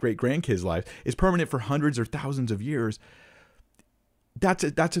great-great-great-great-great-great-great-grandkid's life is permanent for hundreds or thousands of years,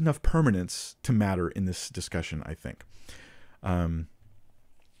 that's enough permanence to matter in this discussion, I think.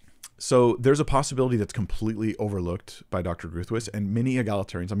 So there's a possibility that's completely overlooked by Dr. Gruthwis and many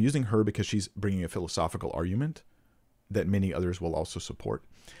egalitarians. I'm using her because she's bringing a philosophical argument that many others will also support.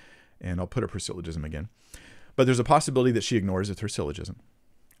 And I'll put up her syllogism again. But there's a possibility that she ignores with her syllogism.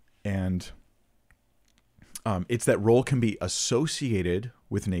 And it's that role can be associated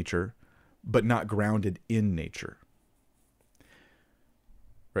with nature, but not grounded in nature.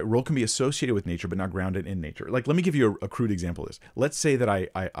 Right? Role can be associated with nature, but not grounded in nature. Like, let me give you a crude example of this. Let's say that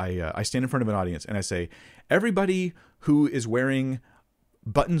I stand in front of an audience and I say, everybody who is wearing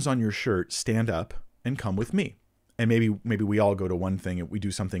buttons on your shirt, stand up and come with me. And maybe we all go to one thing and we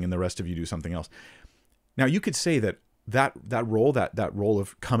do something and the rest of you do something else. Now, you could say that role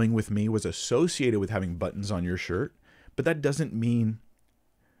of coming with me was associated with having buttons on your shirt, but that doesn't mean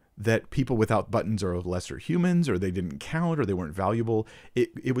that people without buttons are lesser humans, or they didn't count, or they weren't valuable.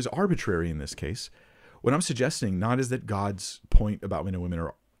 It was arbitrary in this case. What I'm suggesting not is that God's point about men and women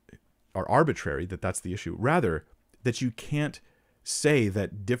are arbitrary, that's the issue. Rather, that you can't say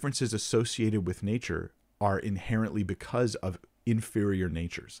that differences associated with nature are inherently because of inferior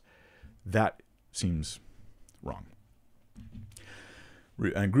natures. That seems wrong.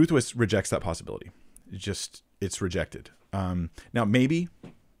 And Gruthwis rejects that possibility. It's rejected. Now, maybe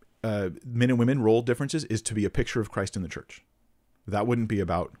men and women role differences is to be a picture of Christ in the church. That wouldn't be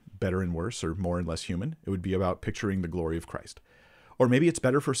about better and worse or more and less human. It would be about picturing the glory of Christ. Or maybe it's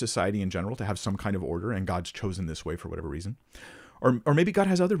better for society in general to have some kind of order and God's chosen this way for whatever reason. Or maybe God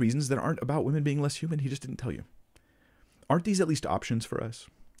has other reasons that aren't about women being less human. He just didn't tell you. Aren't these at least options for us?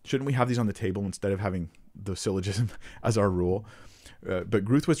 Shouldn't we have these on the table instead of having the syllogism as our rule? But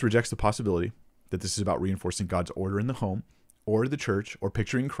Gruthwis rejects the possibility that this is about reinforcing God's order in the home, or the church, or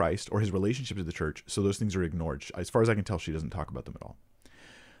picturing Christ, or his relationship to the church, so those things are ignored. As far as I can tell, she doesn't talk about them at all.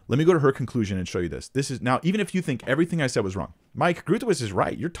 Let me go to her conclusion and show you this. This is now, even if you think everything I said was wrong, Mike, Gruthwis is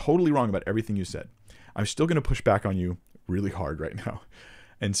right. You're totally wrong about everything you said. I'm still going to push back on you really hard right now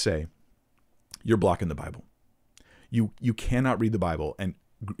and say, you're blocking the Bible. You cannot read the Bible. And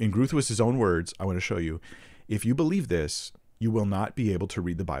in Gruthwis's own words, I want to show you, if you believe this, you will not be able to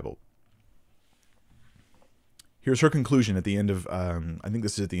read the Bible. Here's her conclusion at the end of, I think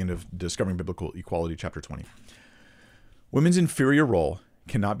this is at the end of Discovering Biblical Equality, chapter 20. Women's inferior role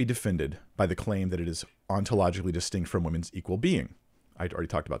cannot be defended by the claim that it is ontologically distinct from women's equal being. I already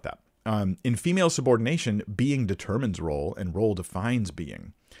talked about that. In female subordination, being determines role, and role defines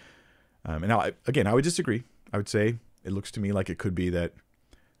being. And now, again, I would disagree. I would say it looks to me like it could be that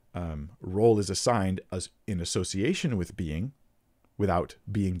role is assigned as in association with being, without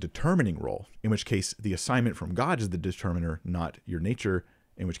being determining role, in which case the assignment from God is the determiner, not your nature,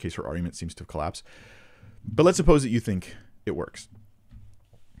 in which case her argument seems to collapse. But let's suppose that you think it works.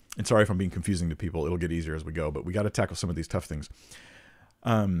 And sorry if I'm being confusing to people. It'll get easier as we go, but we got to tackle some of these tough things.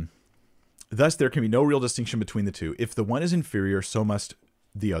 Thus, there can be no real distinction between the two. If the one is inferior, so must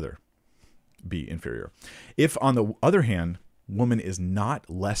the other be inferior. If, on the other hand, woman is not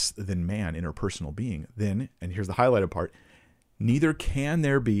less than man in her personal being, then, and here's the highlighted part, neither can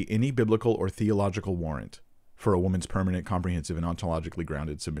there be any biblical or theological warrant for a woman's permanent, comprehensive, and ontologically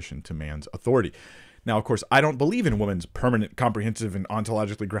grounded submission to man's authority. Now, of course, I don't believe in woman's permanent, comprehensive, and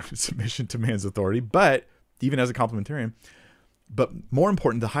ontologically grounded submission to man's authority, but even as a complementarian. But more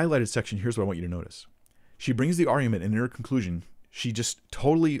important, the highlighted section, here's what I want you to notice. She brings the argument, and in her conclusion, she just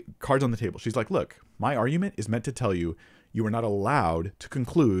totally cards on the table. She's like, look, my argument is meant to tell you you are not allowed to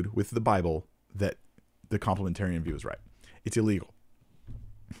conclude with the Bible that the complementarian view is right. It's illegal.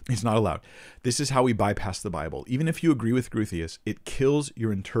 It's not allowed. This is how we bypass the Bible. Even if you agree with Groothius, it kills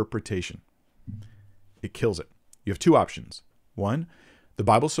your interpretation. It kills it. You have two options. One, the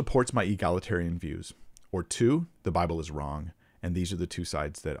Bible supports my egalitarian views. Or two, the Bible is wrong. And these are the two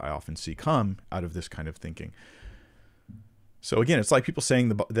sides that I often see come out of this kind of thinking. So again, it's like people saying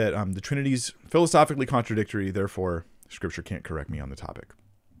that the Trinity's philosophically contradictory, therefore Scripture can't correct me on the topic.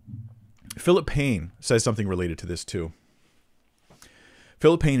 Philip Payne says something related to this too.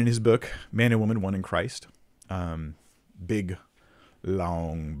 Philip Payne, in his book, Man and Woman, One in Christ, big,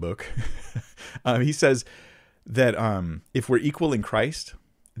 long book, he says that if we're equal in Christ,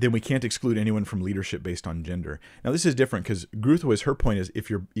 then we can't exclude anyone from leadership based on gender. Now, this is different because Groothuis, her point is if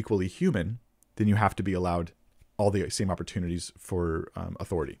you're equally human, then you have to be allowed all the same opportunities for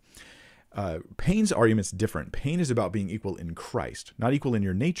authority. Payne's argument's different. Payne is about being equal in Christ, not equal in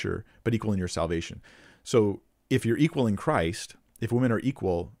your nature, but equal in your salvation. So if you're equal in Christ, if women are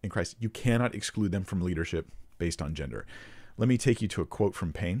equal in Christ, you cannot exclude them from leadership based on gender. Let me take you to a quote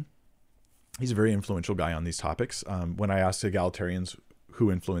from Payne. He's a very influential guy on these topics. When I asked egalitarians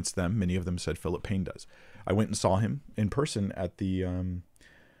who influenced them, many of them said Philip Payne does. I went and saw him in person at the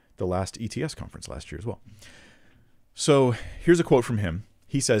last ETS conference last year as well. So here's a quote from him.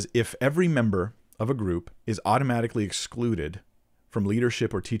 He says, if every member of a group is automatically excluded from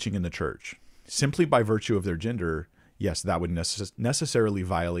leadership or teaching in the church, simply by virtue of their gender, yes, that would necessarily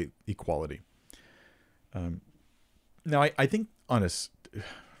violate equality. Now, I think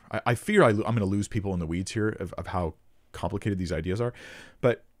I fear I'm going to lose people in the weeds here of how complicated these ideas are.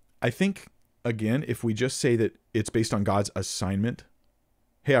 But I think, again, if we just say that it's based on God's assignment,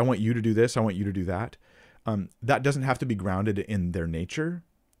 hey, I want you to do this, I want you to do that, that doesn't have to be grounded in their nature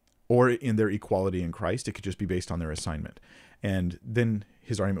or in their equality in Christ. It could just be based on their assignment. And then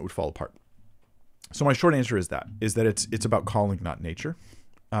his argument would fall apart. So my short answer is that it's about calling, not nature.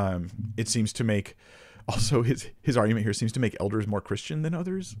 It seems to make, also his argument here seems to make elders more Christian than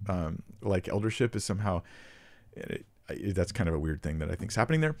others. Like eldership is somehow, that's kind of a weird thing that I think is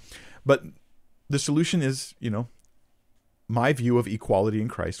happening there. But the solution is, my view of equality in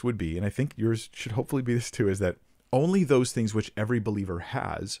Christ would be, and I think yours should hopefully be this too, is that only those things which every believer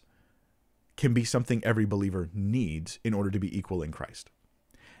has can be something every believer needs in order to be equal in Christ.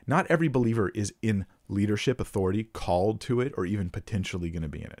 Not every believer is in leadership, authority, called to it, or even potentially going to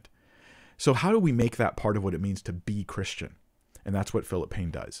be in it. So how do we make that part of what it means to be Christian? And that's what Philip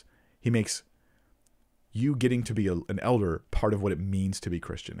Payne does. He makes you getting to be an elder part of what it means to be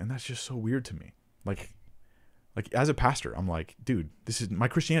Christian. And that's just so weird to me. Like as a pastor, I'm like, dude, my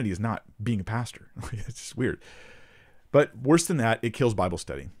Christianity is not being a pastor. It's just weird. But worse than that, it kills Bible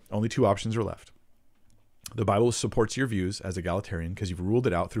study. Only two options are left. The Bible supports your views as egalitarian because you've ruled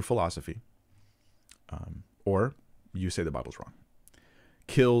it out through philosophy. Or you say the Bible's wrong.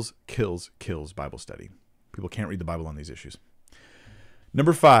 Kills Bible study. People can't read the Bible on these issues.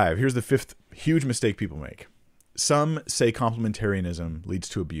 Number 5, here's the 5th huge mistake people make. Some say complementarianism leads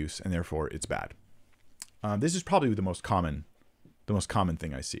to abuse and therefore it's bad. This is probably the most common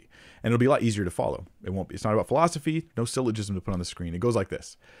thing I see. And it'll be a lot easier to follow. It's not about philosophy, no syllogism to put on the screen. It goes like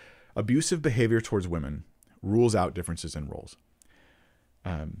this. Abusive behavior towards women rules out differences in roles.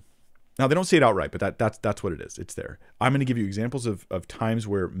 Now, they don't say it outright, but that's what it is. It's there. I'm going to give you examples of times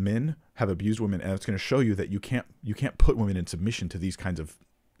where men have abused women, and it's going to show you that you can't put women in submission to these kinds of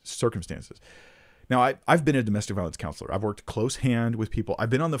circumstances. Now, I've been a domestic violence counselor. I've worked close hand with people. I've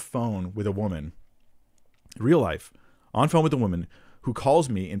been on the phone with a woman, real life, on phone with a woman who calls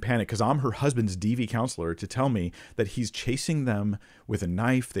me in panic because I'm her husband's DV counselor to tell me that he's chasing them with a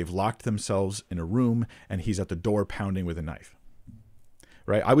knife. They've locked themselves in a room, and he's at the door pounding with a knife.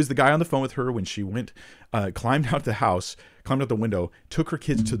 Right? I was the guy on the phone with her when she went, climbed out the house, climbed out the window, took her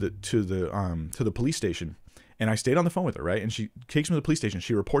kids to the police station, and I stayed on the phone with her. Right? And she takes me to the police station.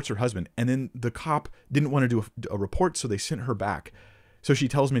 She reports her husband, and then the cop didn't want to do a report, so they sent her back So she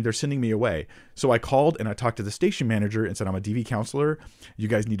tells me they're sending me away. So I called and I talked to the station manager and said, I'm a DV counselor. You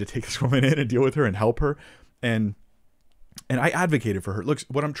guys need to take this woman in and deal with her and help her. And I advocated for her. Look,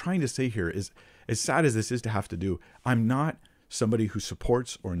 what I'm trying to say here is, as sad as this is to have to do, I'm not somebody who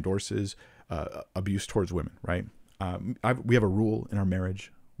supports or endorses abuse towards women, right? We have a rule in our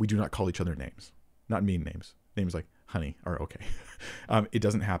marriage. We do not call each other names, not mean names. Names like honey are okay. It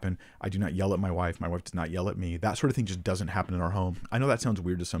doesn't happen. I do not yell at my wife. My wife does not yell at me. That sort of thing just doesn't happen in our home. I know that sounds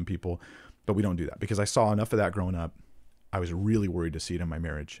weird to some people, but we don't do that because I saw enough of that growing up. I was really worried to see it in my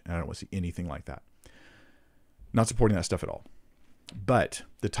marriage, and I don't want to see anything like that. Not supporting that stuff at all. But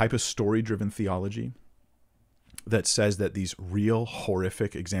the type of story-driven theology that says that these real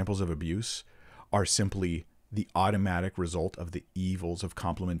horrific examples of abuse are simply the automatic result of the evils of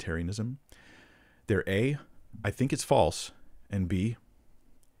complementarianism, they're A, I think it's false, and B,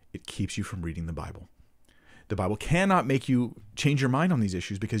 it keeps you from reading the Bible. The Bible cannot make you change your mind on these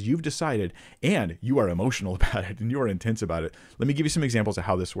issues because you've decided and you are emotional about it and you are intense about it. Let me give you some examples of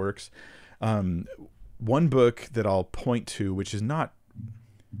how this works. One book that I'll point to, which is not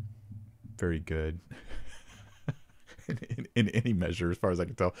very good in any measure, as far as I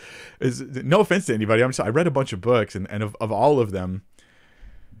can tell, is, no offense to anybody, I read a bunch of books, and of all of them,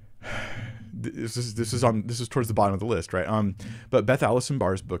 this is towards the bottom of the list, right? But Beth Allison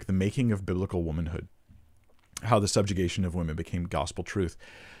Barr's book, The Making of Biblical Womanhood, How the Subjugation of Women Became Gospel Truth.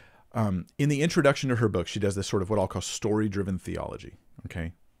 In the introduction to her book, she does this sort of what I'll call story-driven theology.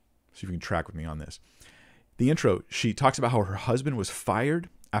 Okay, see if you can track with me on this. The intro, she talks about how her husband was fired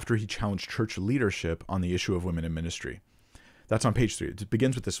after he challenged church leadership on the issue of women in ministry. That's on page 3. It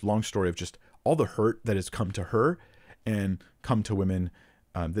begins with this long story of just all the hurt that has come to her and come to women.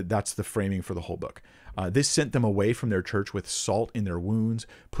 That's the framing for the whole book. This sent them away from their church with salt in their wounds,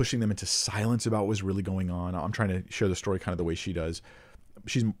 pushing them into silence about what was really going on. I'm trying to share the story kind of the way she does.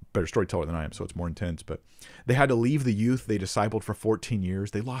 She's a better storyteller than I am, so it's more intense. But they had to leave the youth they discipled for 14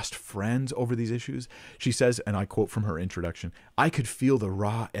 years. They lost friends over these issues. She says, and I quote from her introduction, "I could feel the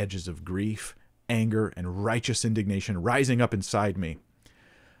raw edges of grief, anger, and righteous indignation rising up inside me."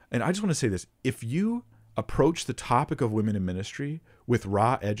 And I just want to say this. If you approach the topic of women in ministry with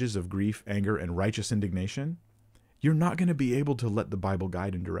raw edges of grief, anger, and righteous indignation, you're not going to be able to let the Bible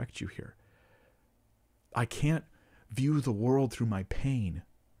guide and direct you here. I can't view the world through my pain.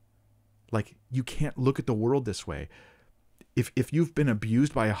 Like, you can't look at the world this way. If you've been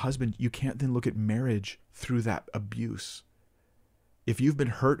abused by a husband, you can't then look at marriage through that abuse. If you've been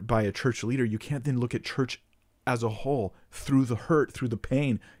hurt by a church leader, you can't then look at church as a whole through the hurt, through the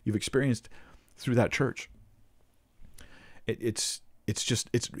pain you've experienced through that church. It's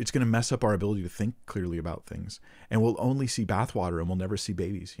going to mess up our ability to think clearly about things, and we'll only see bathwater and we'll never see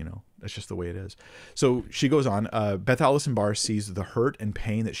babies. That's just the way it is. So she goes on. Beth Allison Barr sees the hurt and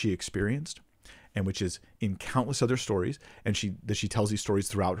pain that she experienced, and which is in countless other stories, and she tells these stories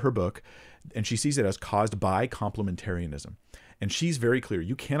throughout her book, and she sees it as caused by complementarianism. And she's very clear.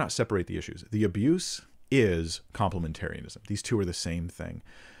 You cannot separate the issues. The abuse is complementarianism. These two are the same thing.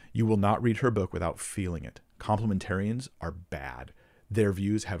 You will not read her book without feeling it. Complementarians are bad. Their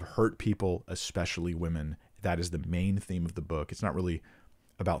views have hurt people, especially women. That is the main theme of the book. It's not really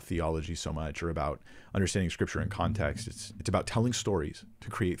about theology so much or about understanding scripture in context. It's about telling stories to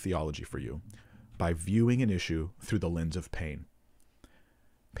create theology for you by viewing an issue through the lens of pain.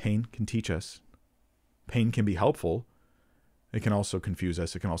 Pain can teach us. Pain can be helpful. It can also confuse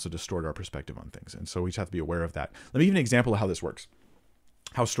us. It can also distort our perspective on things. And so we just have to be aware of that. Let me give you an example of how this works,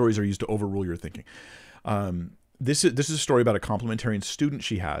 how stories are used to overrule your thinking. This is a story about a complementarian student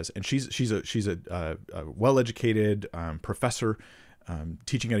she has, and she's a well-educated professor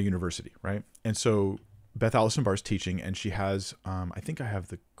teaching at a university, right? And so Beth Allison Barr's teaching, and she has, I think I have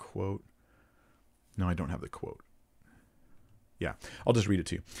the quote. No, I don't have the quote. Yeah, I'll just read it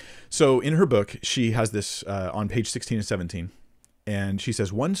to you. So in her book, she has this on page 16 and 17, and she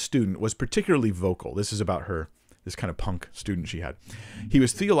says, one student was particularly vocal. This is about her, this kind of punk student she had. He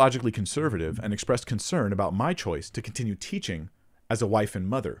was theologically conservative and expressed concern about my choice to continue teaching as a wife and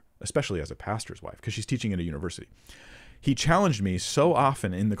mother, especially as a pastor's wife, because she's teaching at a university. He challenged me so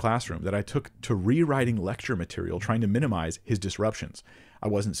often in the classroom that I took to rewriting lecture material, trying to minimize his disruptions. I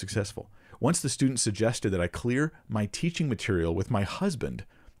wasn't successful. Once the student suggested that I clear my teaching material with my husband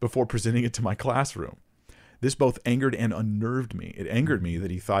before presenting it to my classroom. This both angered and unnerved me. It angered me that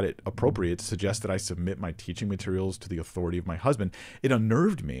he thought it appropriate to suggest that I submit my teaching materials to the authority of my husband. It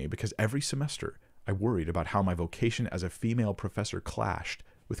unnerved me because every semester I worried about how my vocation as a female professor clashed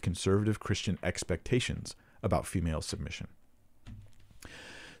with conservative Christian expectations about female submission.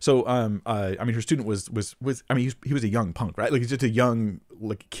 So, I mean, her student was, I mean, he was a young punk, right? Like he's just a young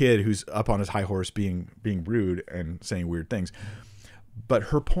like kid who's up on his high horse being rude and saying weird things. But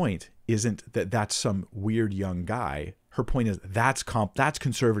her point isn't that that's some weird young guy. Her point is that's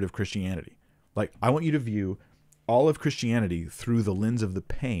conservative Christianity. Like, I want you to view all of Christianity through the lens of the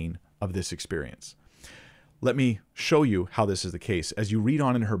pain of this experience. Let me show you how this is the case. As you read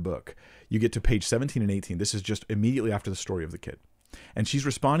on in her book, you get to page 17 and 18. This is just immediately after the story of the kid. And she's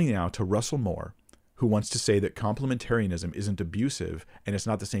responding now to Russell Moore, who wants to say that complementarianism isn't abusive and it's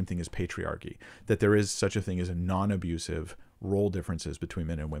not the same thing as patriarchy, that there is such a thing as a non-abusive role differences between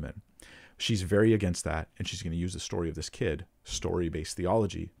men and women. She's very against that, and she's going to use the story of this kid, story-based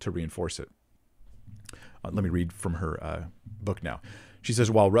theology, to reinforce it. Let me read from her book now. She says,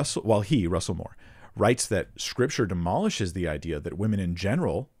 while Russell Moore, writes that Scripture demolishes the idea that women in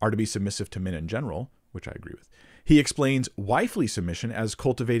general are to be submissive to men in general, which I agree with, he explains wifely submission as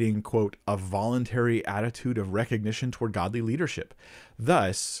cultivating, quote, a voluntary attitude of recognition toward godly leadership.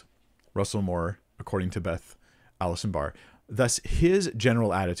 Thus, Russell Moore, according to Beth Allison Barr, thus his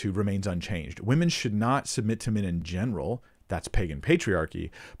general attitude remains unchanged. Women should not submit to men in general, that's pagan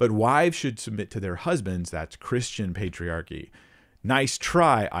patriarchy, but wives should submit to their husbands, that's Christian patriarchy. Nice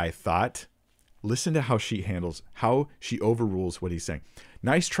try, I thought. Listen to how she overrules what he's saying.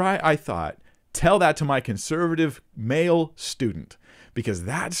 Nice try, I thought. Tell that to my conservative male student, because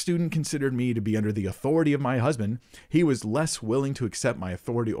that student considered me to be under the authority of my husband. He was less willing to accept my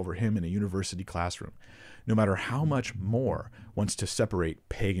authority over him in a university classroom. No matter how much Moore wants to separate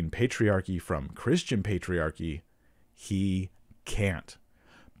pagan patriarchy from Christian patriarchy, he can't.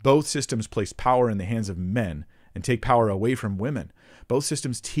 Both systems place power in the hands of men and take power away from women. Both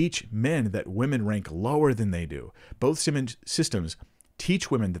systems teach men that women rank lower than they do. Both systems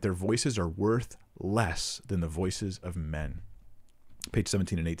teach women that their voices are worth less than the voices of men. Page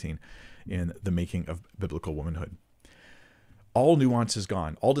 17 and 18 in The Making of Biblical Womanhood. All nuance is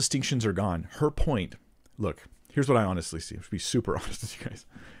gone. All distinctions are gone. Her point, look, here's what I honestly see. To be super honest with you guys.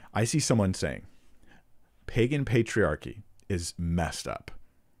 I see someone saying, pagan patriarchy is messed up.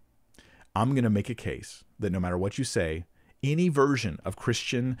 I'm going to make a case that no matter what you say, any version of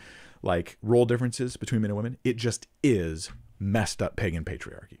Christian like role differences between men and women, it just is messed up pagan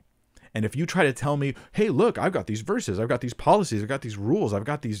patriarchy. And if you try to tell me, hey, look, I've got these verses, I've got these policies, I've got these rules, I've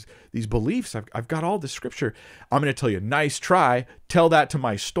got these beliefs, I've got all this scripture, I'm going to tell you, nice try, tell that to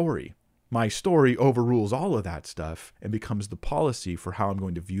my story. My story overrules all of that stuff and becomes the policy for how I'm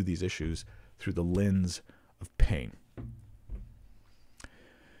going to view these issues through the lens of pain.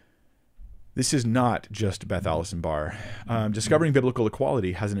 This is not just Beth Allison Barr. Discovering Biblical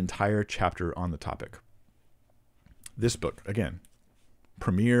Equality has an entire chapter on the topic. This book, again,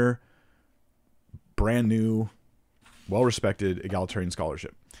 premier, brand new, well-respected egalitarian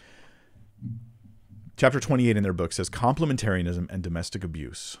scholarship. Chapter 28 in their book says, Complementarianism and Domestic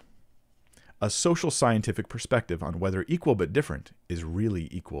Abuse. A social scientific perspective on whether equal but different is really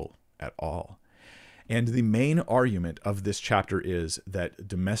equal at all. And the main argument of this chapter is that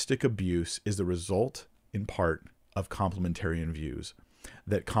domestic abuse is the result, in part, of complementarian views.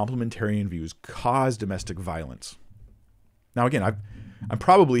 That complementarian views cause domestic violence. Now, again, I'm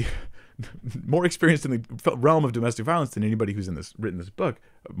probably more experienced in the realm of domestic violence than anybody who's written this book.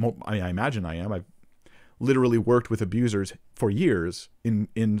 I imagine I am. I've literally worked with abusers for years in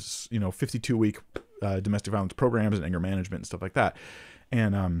 52-week domestic violence programs and anger management and stuff like that.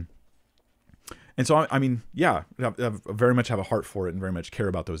 And so, I mean, yeah, I very much have a heart for it and very much care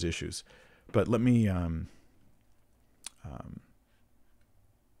about those issues. But let me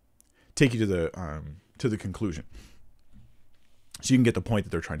take you to the conclusion, so you can get the point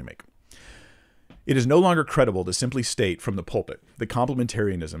that they're trying to make. It is no longer credible to simply state from the pulpit that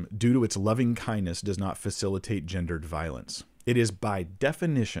complementarianism, due to its loving kindness, does not facilitate gendered violence. It is by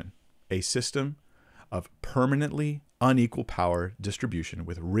definition a system of permanently unequal power distribution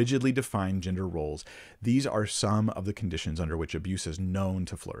with rigidly defined gender roles. These are some of the conditions under which abuse is known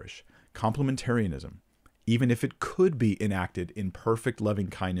to flourish. Complementarianism, even if it could be enacted in perfect loving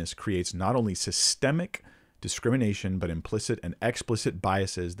kindness, creates not only systemic discrimination, but implicit and explicit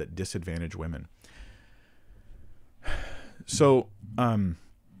biases that disadvantage women. So,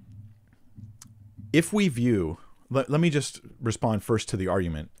 if we view, let me just respond first to the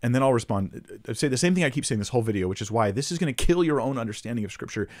argument, and then I'll say the same thing I keep saying this whole video, which is why this is going to kill your own understanding of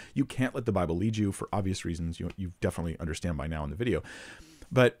Scripture. You can't let the Bible lead you for obvious reasons. You definitely understand by now in the video.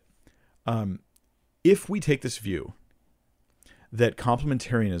 But if we take this view that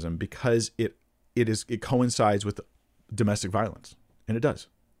complementarianism, because it coincides with domestic violence, and it does.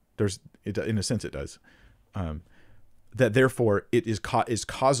 In a sense, it does. that therefore it is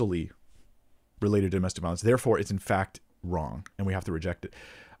causally related to domestic violence. Therefore, it's in fact wrong, and we have to reject it.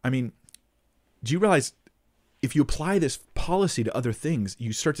 I mean, do you realize if you apply this policy to other things,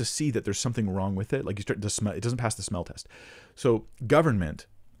 you start to see that there's something wrong with it? Like you start to smell, it doesn't pass the smell test. So government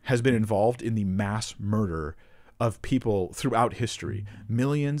has been involved in the mass murder of people throughout history.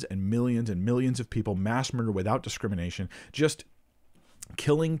 Millions and millions and millions of people, mass murder without discrimination, just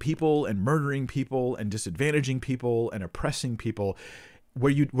killing people and murdering people and disadvantaging people and oppressing people.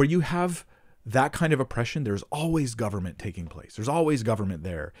 Where you have that kind of oppression, there's always government taking place. There's always government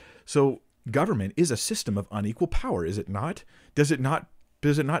there. So government is a system of unequal power, is it not? Does it not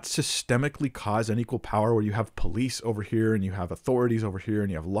systemically cause unequal power where you have police over here and you have authorities over here and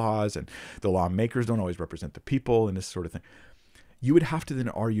you have laws, and the lawmakers don't always represent the people and this sort of thing? You would have to then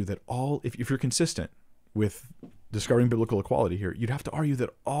argue that if you're consistent with discovering biblical equality here, you'd have to argue that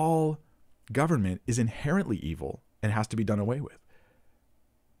all government is inherently evil and has to be done away with.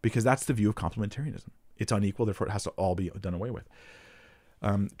 Because that's the view of complementarianism. It's unequal, therefore it has to all be done away with.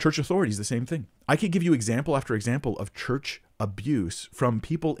 Church authority is the same thing. I could give you example after example of church abuse from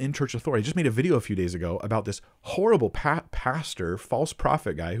people in church authority. I just made a video a few days ago about this horrible pastor, false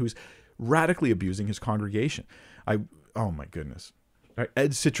prophet guy who's radically abusing his congregation. Oh my goodness.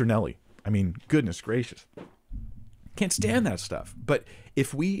 Ed Citronelli. I mean, goodness gracious. Can't stand that stuff. But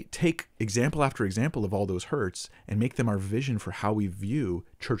if we take example after example of all those hurts and make them our vision for how we view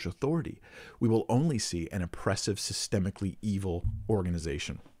church authority, we will only see an oppressive, systemically evil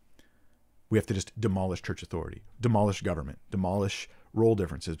organization. We have to just demolish church authority, demolish government, demolish role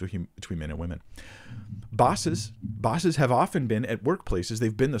differences between men and women. Bosses have often been at workplaces.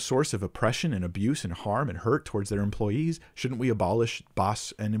 They've been the source of oppression and abuse and harm and hurt towards their employees. Shouldn't we abolish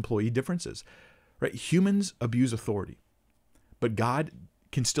boss and employee differences? Right? Humans abuse authority, but God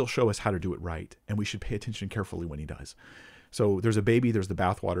can still show us how to do it right, and we should pay attention carefully when he does. So there's a baby, there's the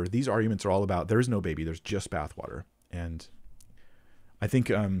bathwater. These arguments are all about there is no baby, there's just bathwater. And I think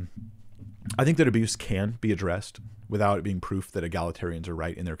that abuse can be addressed without it being proof that egalitarians are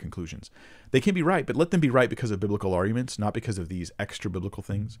right in their conclusions. They can be right, but let them be right because of biblical arguments, not because of these extra biblical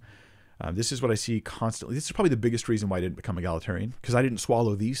things. This is what I see constantly. This is probably the biggest reason why I didn't become egalitarian, because I didn't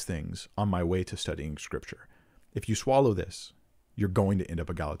swallow these things on my way to studying Scripture. If you swallow this, you're going to end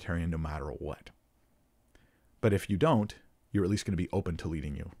up egalitarian no matter what. But if you don't, you're at least going to be open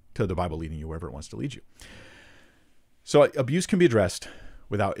to the Bible leading you wherever it wants to lead you. So abuse can be addressed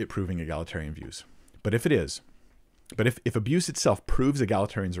without it proving egalitarian views. But if abuse itself proves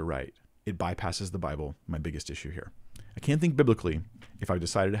egalitarians are right, it bypasses the Bible, my biggest issue here. I can't think biblically if I've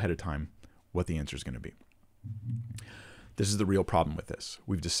decided ahead of time what the answer is going to be. This is the real problem with this.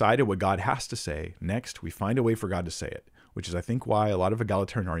 We've decided what God has to say. Next, we find a way for God to say it, which is, I think, why a lot of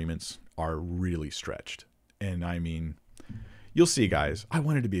egalitarian arguments are really stretched. And I mean, you'll see, guys, I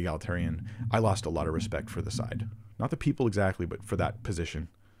wanted to be egalitarian. I lost a lot of respect for the side. Not the people exactly, but for that position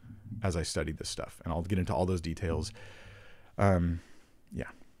as I studied this stuff. And I'll get into all those details. Yeah.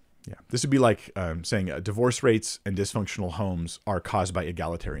 This would be like saying divorce rates and dysfunctional homes are caused by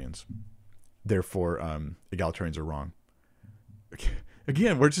egalitarians. Therefore, egalitarians are wrong.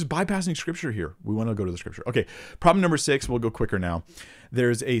 Again, we're just bypassing Scripture here. We want to go to the Scripture. Okay, problem number 6. We'll go quicker now.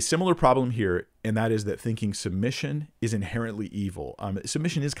 There's a similar problem here, and that is that thinking submission is inherently evil.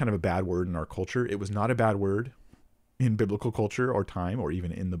 Submission is kind of a bad word in our culture. It was not a bad word in biblical culture or time or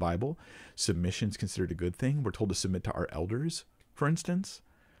even in the Bible. Submission is considered a good thing. We're told to submit to our elders, for instance.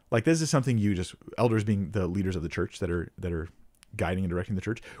 Like, this is something elders being the leaders of the church that are guiding and directing the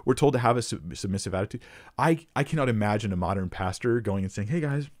church, we're told to have a submissive attitude. I cannot imagine a modern pastor going and saying, hey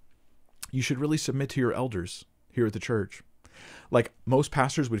guys, you should really submit to your elders here at the church. Like, most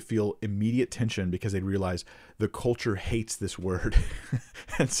pastors would feel immediate tension because they'd realize the culture hates this word.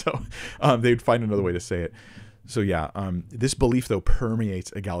 And so they'd find another way to say it. So yeah, this belief though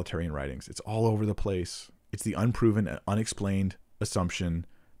permeates egalitarian writings. It's all over the place. It's the unproven, unexplained assumption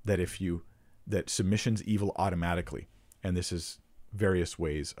that submission's evil automatically. And this is various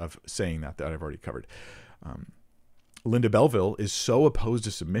ways of saying that I've already covered. Linda Belleville is so opposed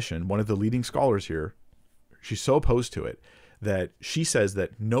to submission, one of the leading scholars here. She's so opposed to it that she says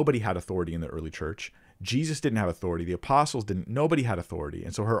that nobody had authority in the early church. Jesus didn't have authority. The apostles didn't. Nobody had authority.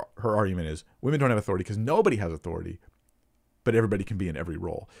 And so her argument is women don't have authority because nobody has authority, but everybody can be in every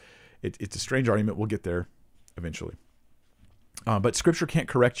role. It's a strange argument. We'll get there eventually. But Scripture can't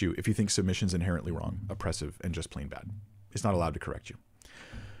correct you if you think submission's inherently wrong, oppressive, and just plain bad. It's not allowed to correct you.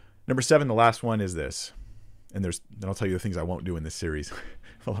 Number 7, the last one is this. And then I'll tell you the things I won't do in this series.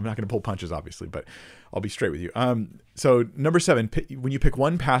 Well, I'm not going to pull punches, obviously, but I'll be straight with you. So number 7, when you pick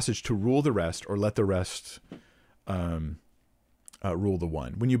one passage to rule the rest or let the rest rule the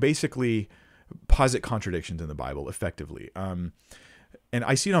one, when you basically posit contradictions in the Bible effectively. And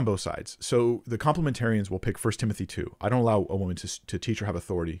I see it on both sides. So the complementarians will pick 1 Timothy 2. I don't allow a woman to teach or have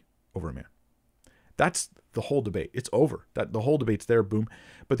authority over a man. That's the whole debate. It's over. That the whole debate's there, boom.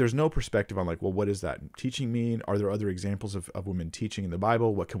 But there's no perspective on like, well, what does that teaching mean? Are there other examples of women teaching in the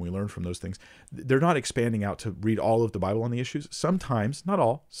Bible? What can we learn from those things? They're not expanding out to read all of the Bible on the issues. Sometimes, not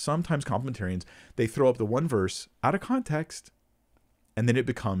all, sometimes complementarians, they throw up the one verse out of context, and then it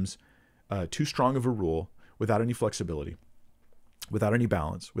becomes too strong of a rule without any flexibility, without any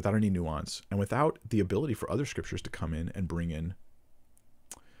balance, without any nuance, and without the ability for other scriptures to come in and bring in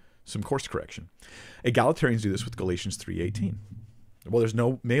some course correction. Egalitarians do this with Galatians 3:18. Well, there's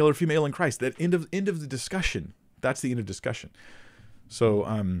no male or female in Christ. That end of the discussion. That's the end of discussion. So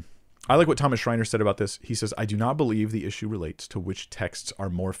I like what Thomas Schreiner said about this. He says, I do not believe the issue relates to which texts are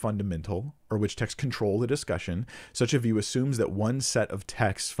more fundamental or which texts control the discussion. Such a view assumes that one set of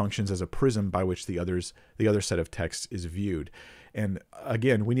texts functions as a prism by which the other set of texts is viewed. And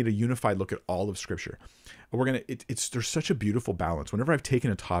again, we need a unified look at all of Scripture. There's such a beautiful balance. Whenever I've taken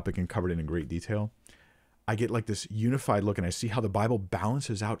a topic and covered it in great detail, I get like this unified look, and I see how the Bible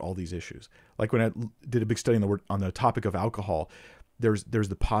balances out all these issues. Like when I did a big study on the topic of alcohol, there's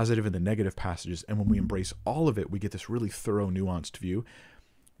the positive and the negative passages, and when we embrace all of it, we get this really thorough, nuanced view.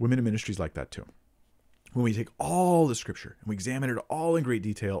 Women in ministry is like that too. When we take all the Scripture and we examine it all in great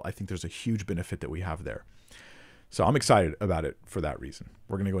detail, I think there's a huge benefit that we have there. So I'm excited about it for that reason.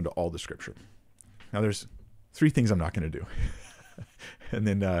 We're going to go into all the Scripture. Now there's 3 things I'm not going to do. And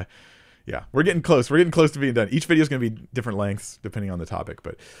then, yeah, we're getting close. We're getting close to being done. Each video is going to be different lengths depending on the topic.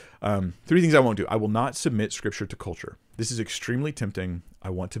 But 3 things I won't do. I will not submit Scripture to culture. This is extremely tempting. I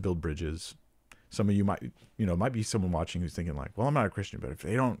want to build bridges. Some of you might be someone watching who's thinking like, well, I'm not a Christian, but if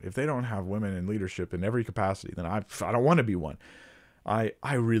they don't have women in leadership in every capacity, then I don't want to be one. I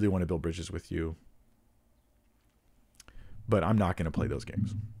really want to build bridges with you. But I'm not going to play those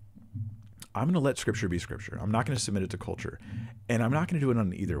games. I'm going to let Scripture be Scripture. I'm not going to submit it to culture. And I'm not going to do it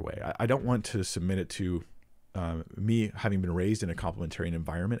on either way. I don't want to submit it to me having been raised in a complementarian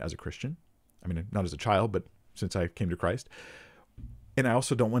environment as a Christian. I mean, not as a child, but since I came to Christ. And I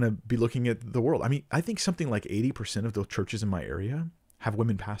also don't want to be looking at the world. I mean, I think something like 80% of the churches in my area have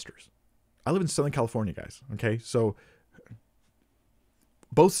women pastors. I live in Southern California, guys. Okay. So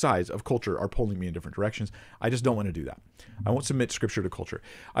both sides of culture are pulling me in different directions. I just don't want to do that. I won't submit Scripture to culture.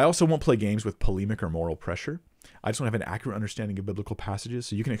 I also won't play games with polemic or moral pressure. I just want to have an accurate understanding of biblical passages.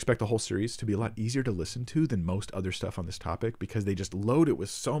 So you can expect the whole series to be a lot easier to listen to than most other stuff on this topic, because they just load it with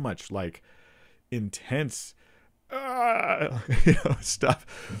so much like intense stuff.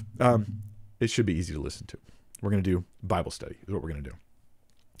 It should be easy to listen to. We're going to do Bible study is what we're going to do.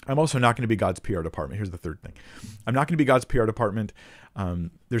 I'm also not going to be God's PR department. Here's the third thing. I'm not going to be God's PR department.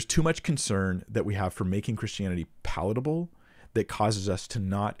 There's too much concern that we have for making Christianity palatable that causes us to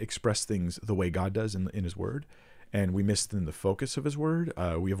not express things the way God does in His Word. And we miss then the focus of His Word.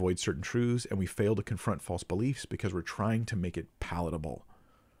 We avoid certain truths, and we fail to confront false beliefs because we're trying to make it palatable.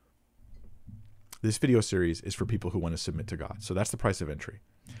 This video series is for people who want to submit to God. So that's the price of entry.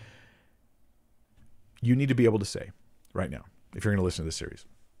 You need to be able to say right now, if you're going to listen to this series,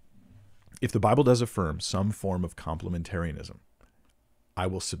 if the Bible does affirm some form of complementarianism, I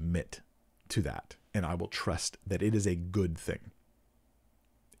will submit to that, and I will trust that it is a good thing.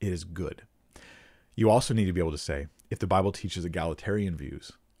 It is good. You also need to be able to say, if the Bible teaches egalitarian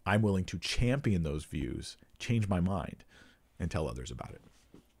views, I'm willing to champion those views, change my mind, and tell others about it.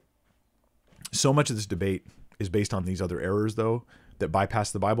 So much of this debate is based on these other errors, though, that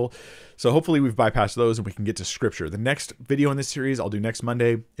bypass the Bible. So hopefully we've bypassed those and we can get to Scripture. The next video in this series I'll do next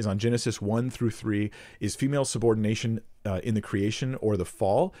Monday is on Genesis 1-3. Is female subordination in the creation or the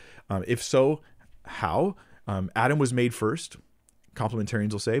fall? If so, how? Adam was made first.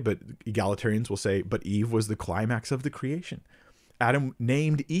 Complementarians will say, but egalitarians will say, but Eve was the climax of the creation. Adam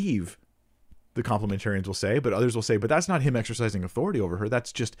named Eve, the complementarians will say, but others will say, but that's not him exercising authority over her.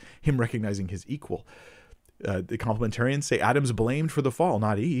 That's just him recognizing his equal. The complementarians say Adam's blamed for the fall,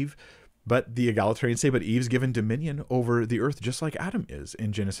 not Eve. But the egalitarians say, but Eve's given dominion over the earth just like Adam is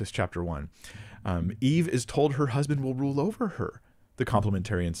in Genesis chapter 1. Eve is told her husband will rule over her, the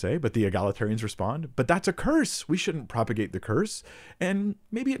complementarians say, but the egalitarians respond, but that's a curse. We shouldn't propagate the curse. And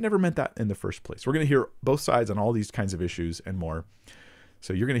maybe it never meant that in the first place. We're going to hear both sides on all these kinds of issues and more.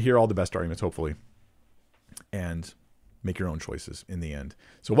 So you're going to hear all the best arguments, hopefully, and make your own choices in the end.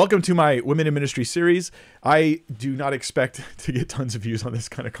 So welcome to my Women in Ministry series. I do not expect to get tons of views on this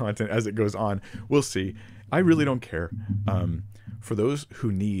kind of content as it goes on. We'll see. I really don't care. For those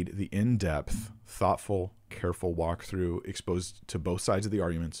who need the in-depth, thoughtful, careful walkthrough, exposed to both sides of the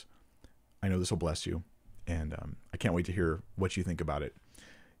arguments. I know this will bless you, and I can't wait to hear what you think about it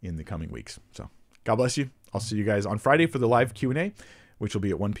in the coming weeks. So God bless you. I'll see you guys on Friday for the live Q&A, which will be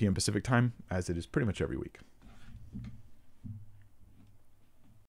at 1 p.m. Pacific time, as it is pretty much every week.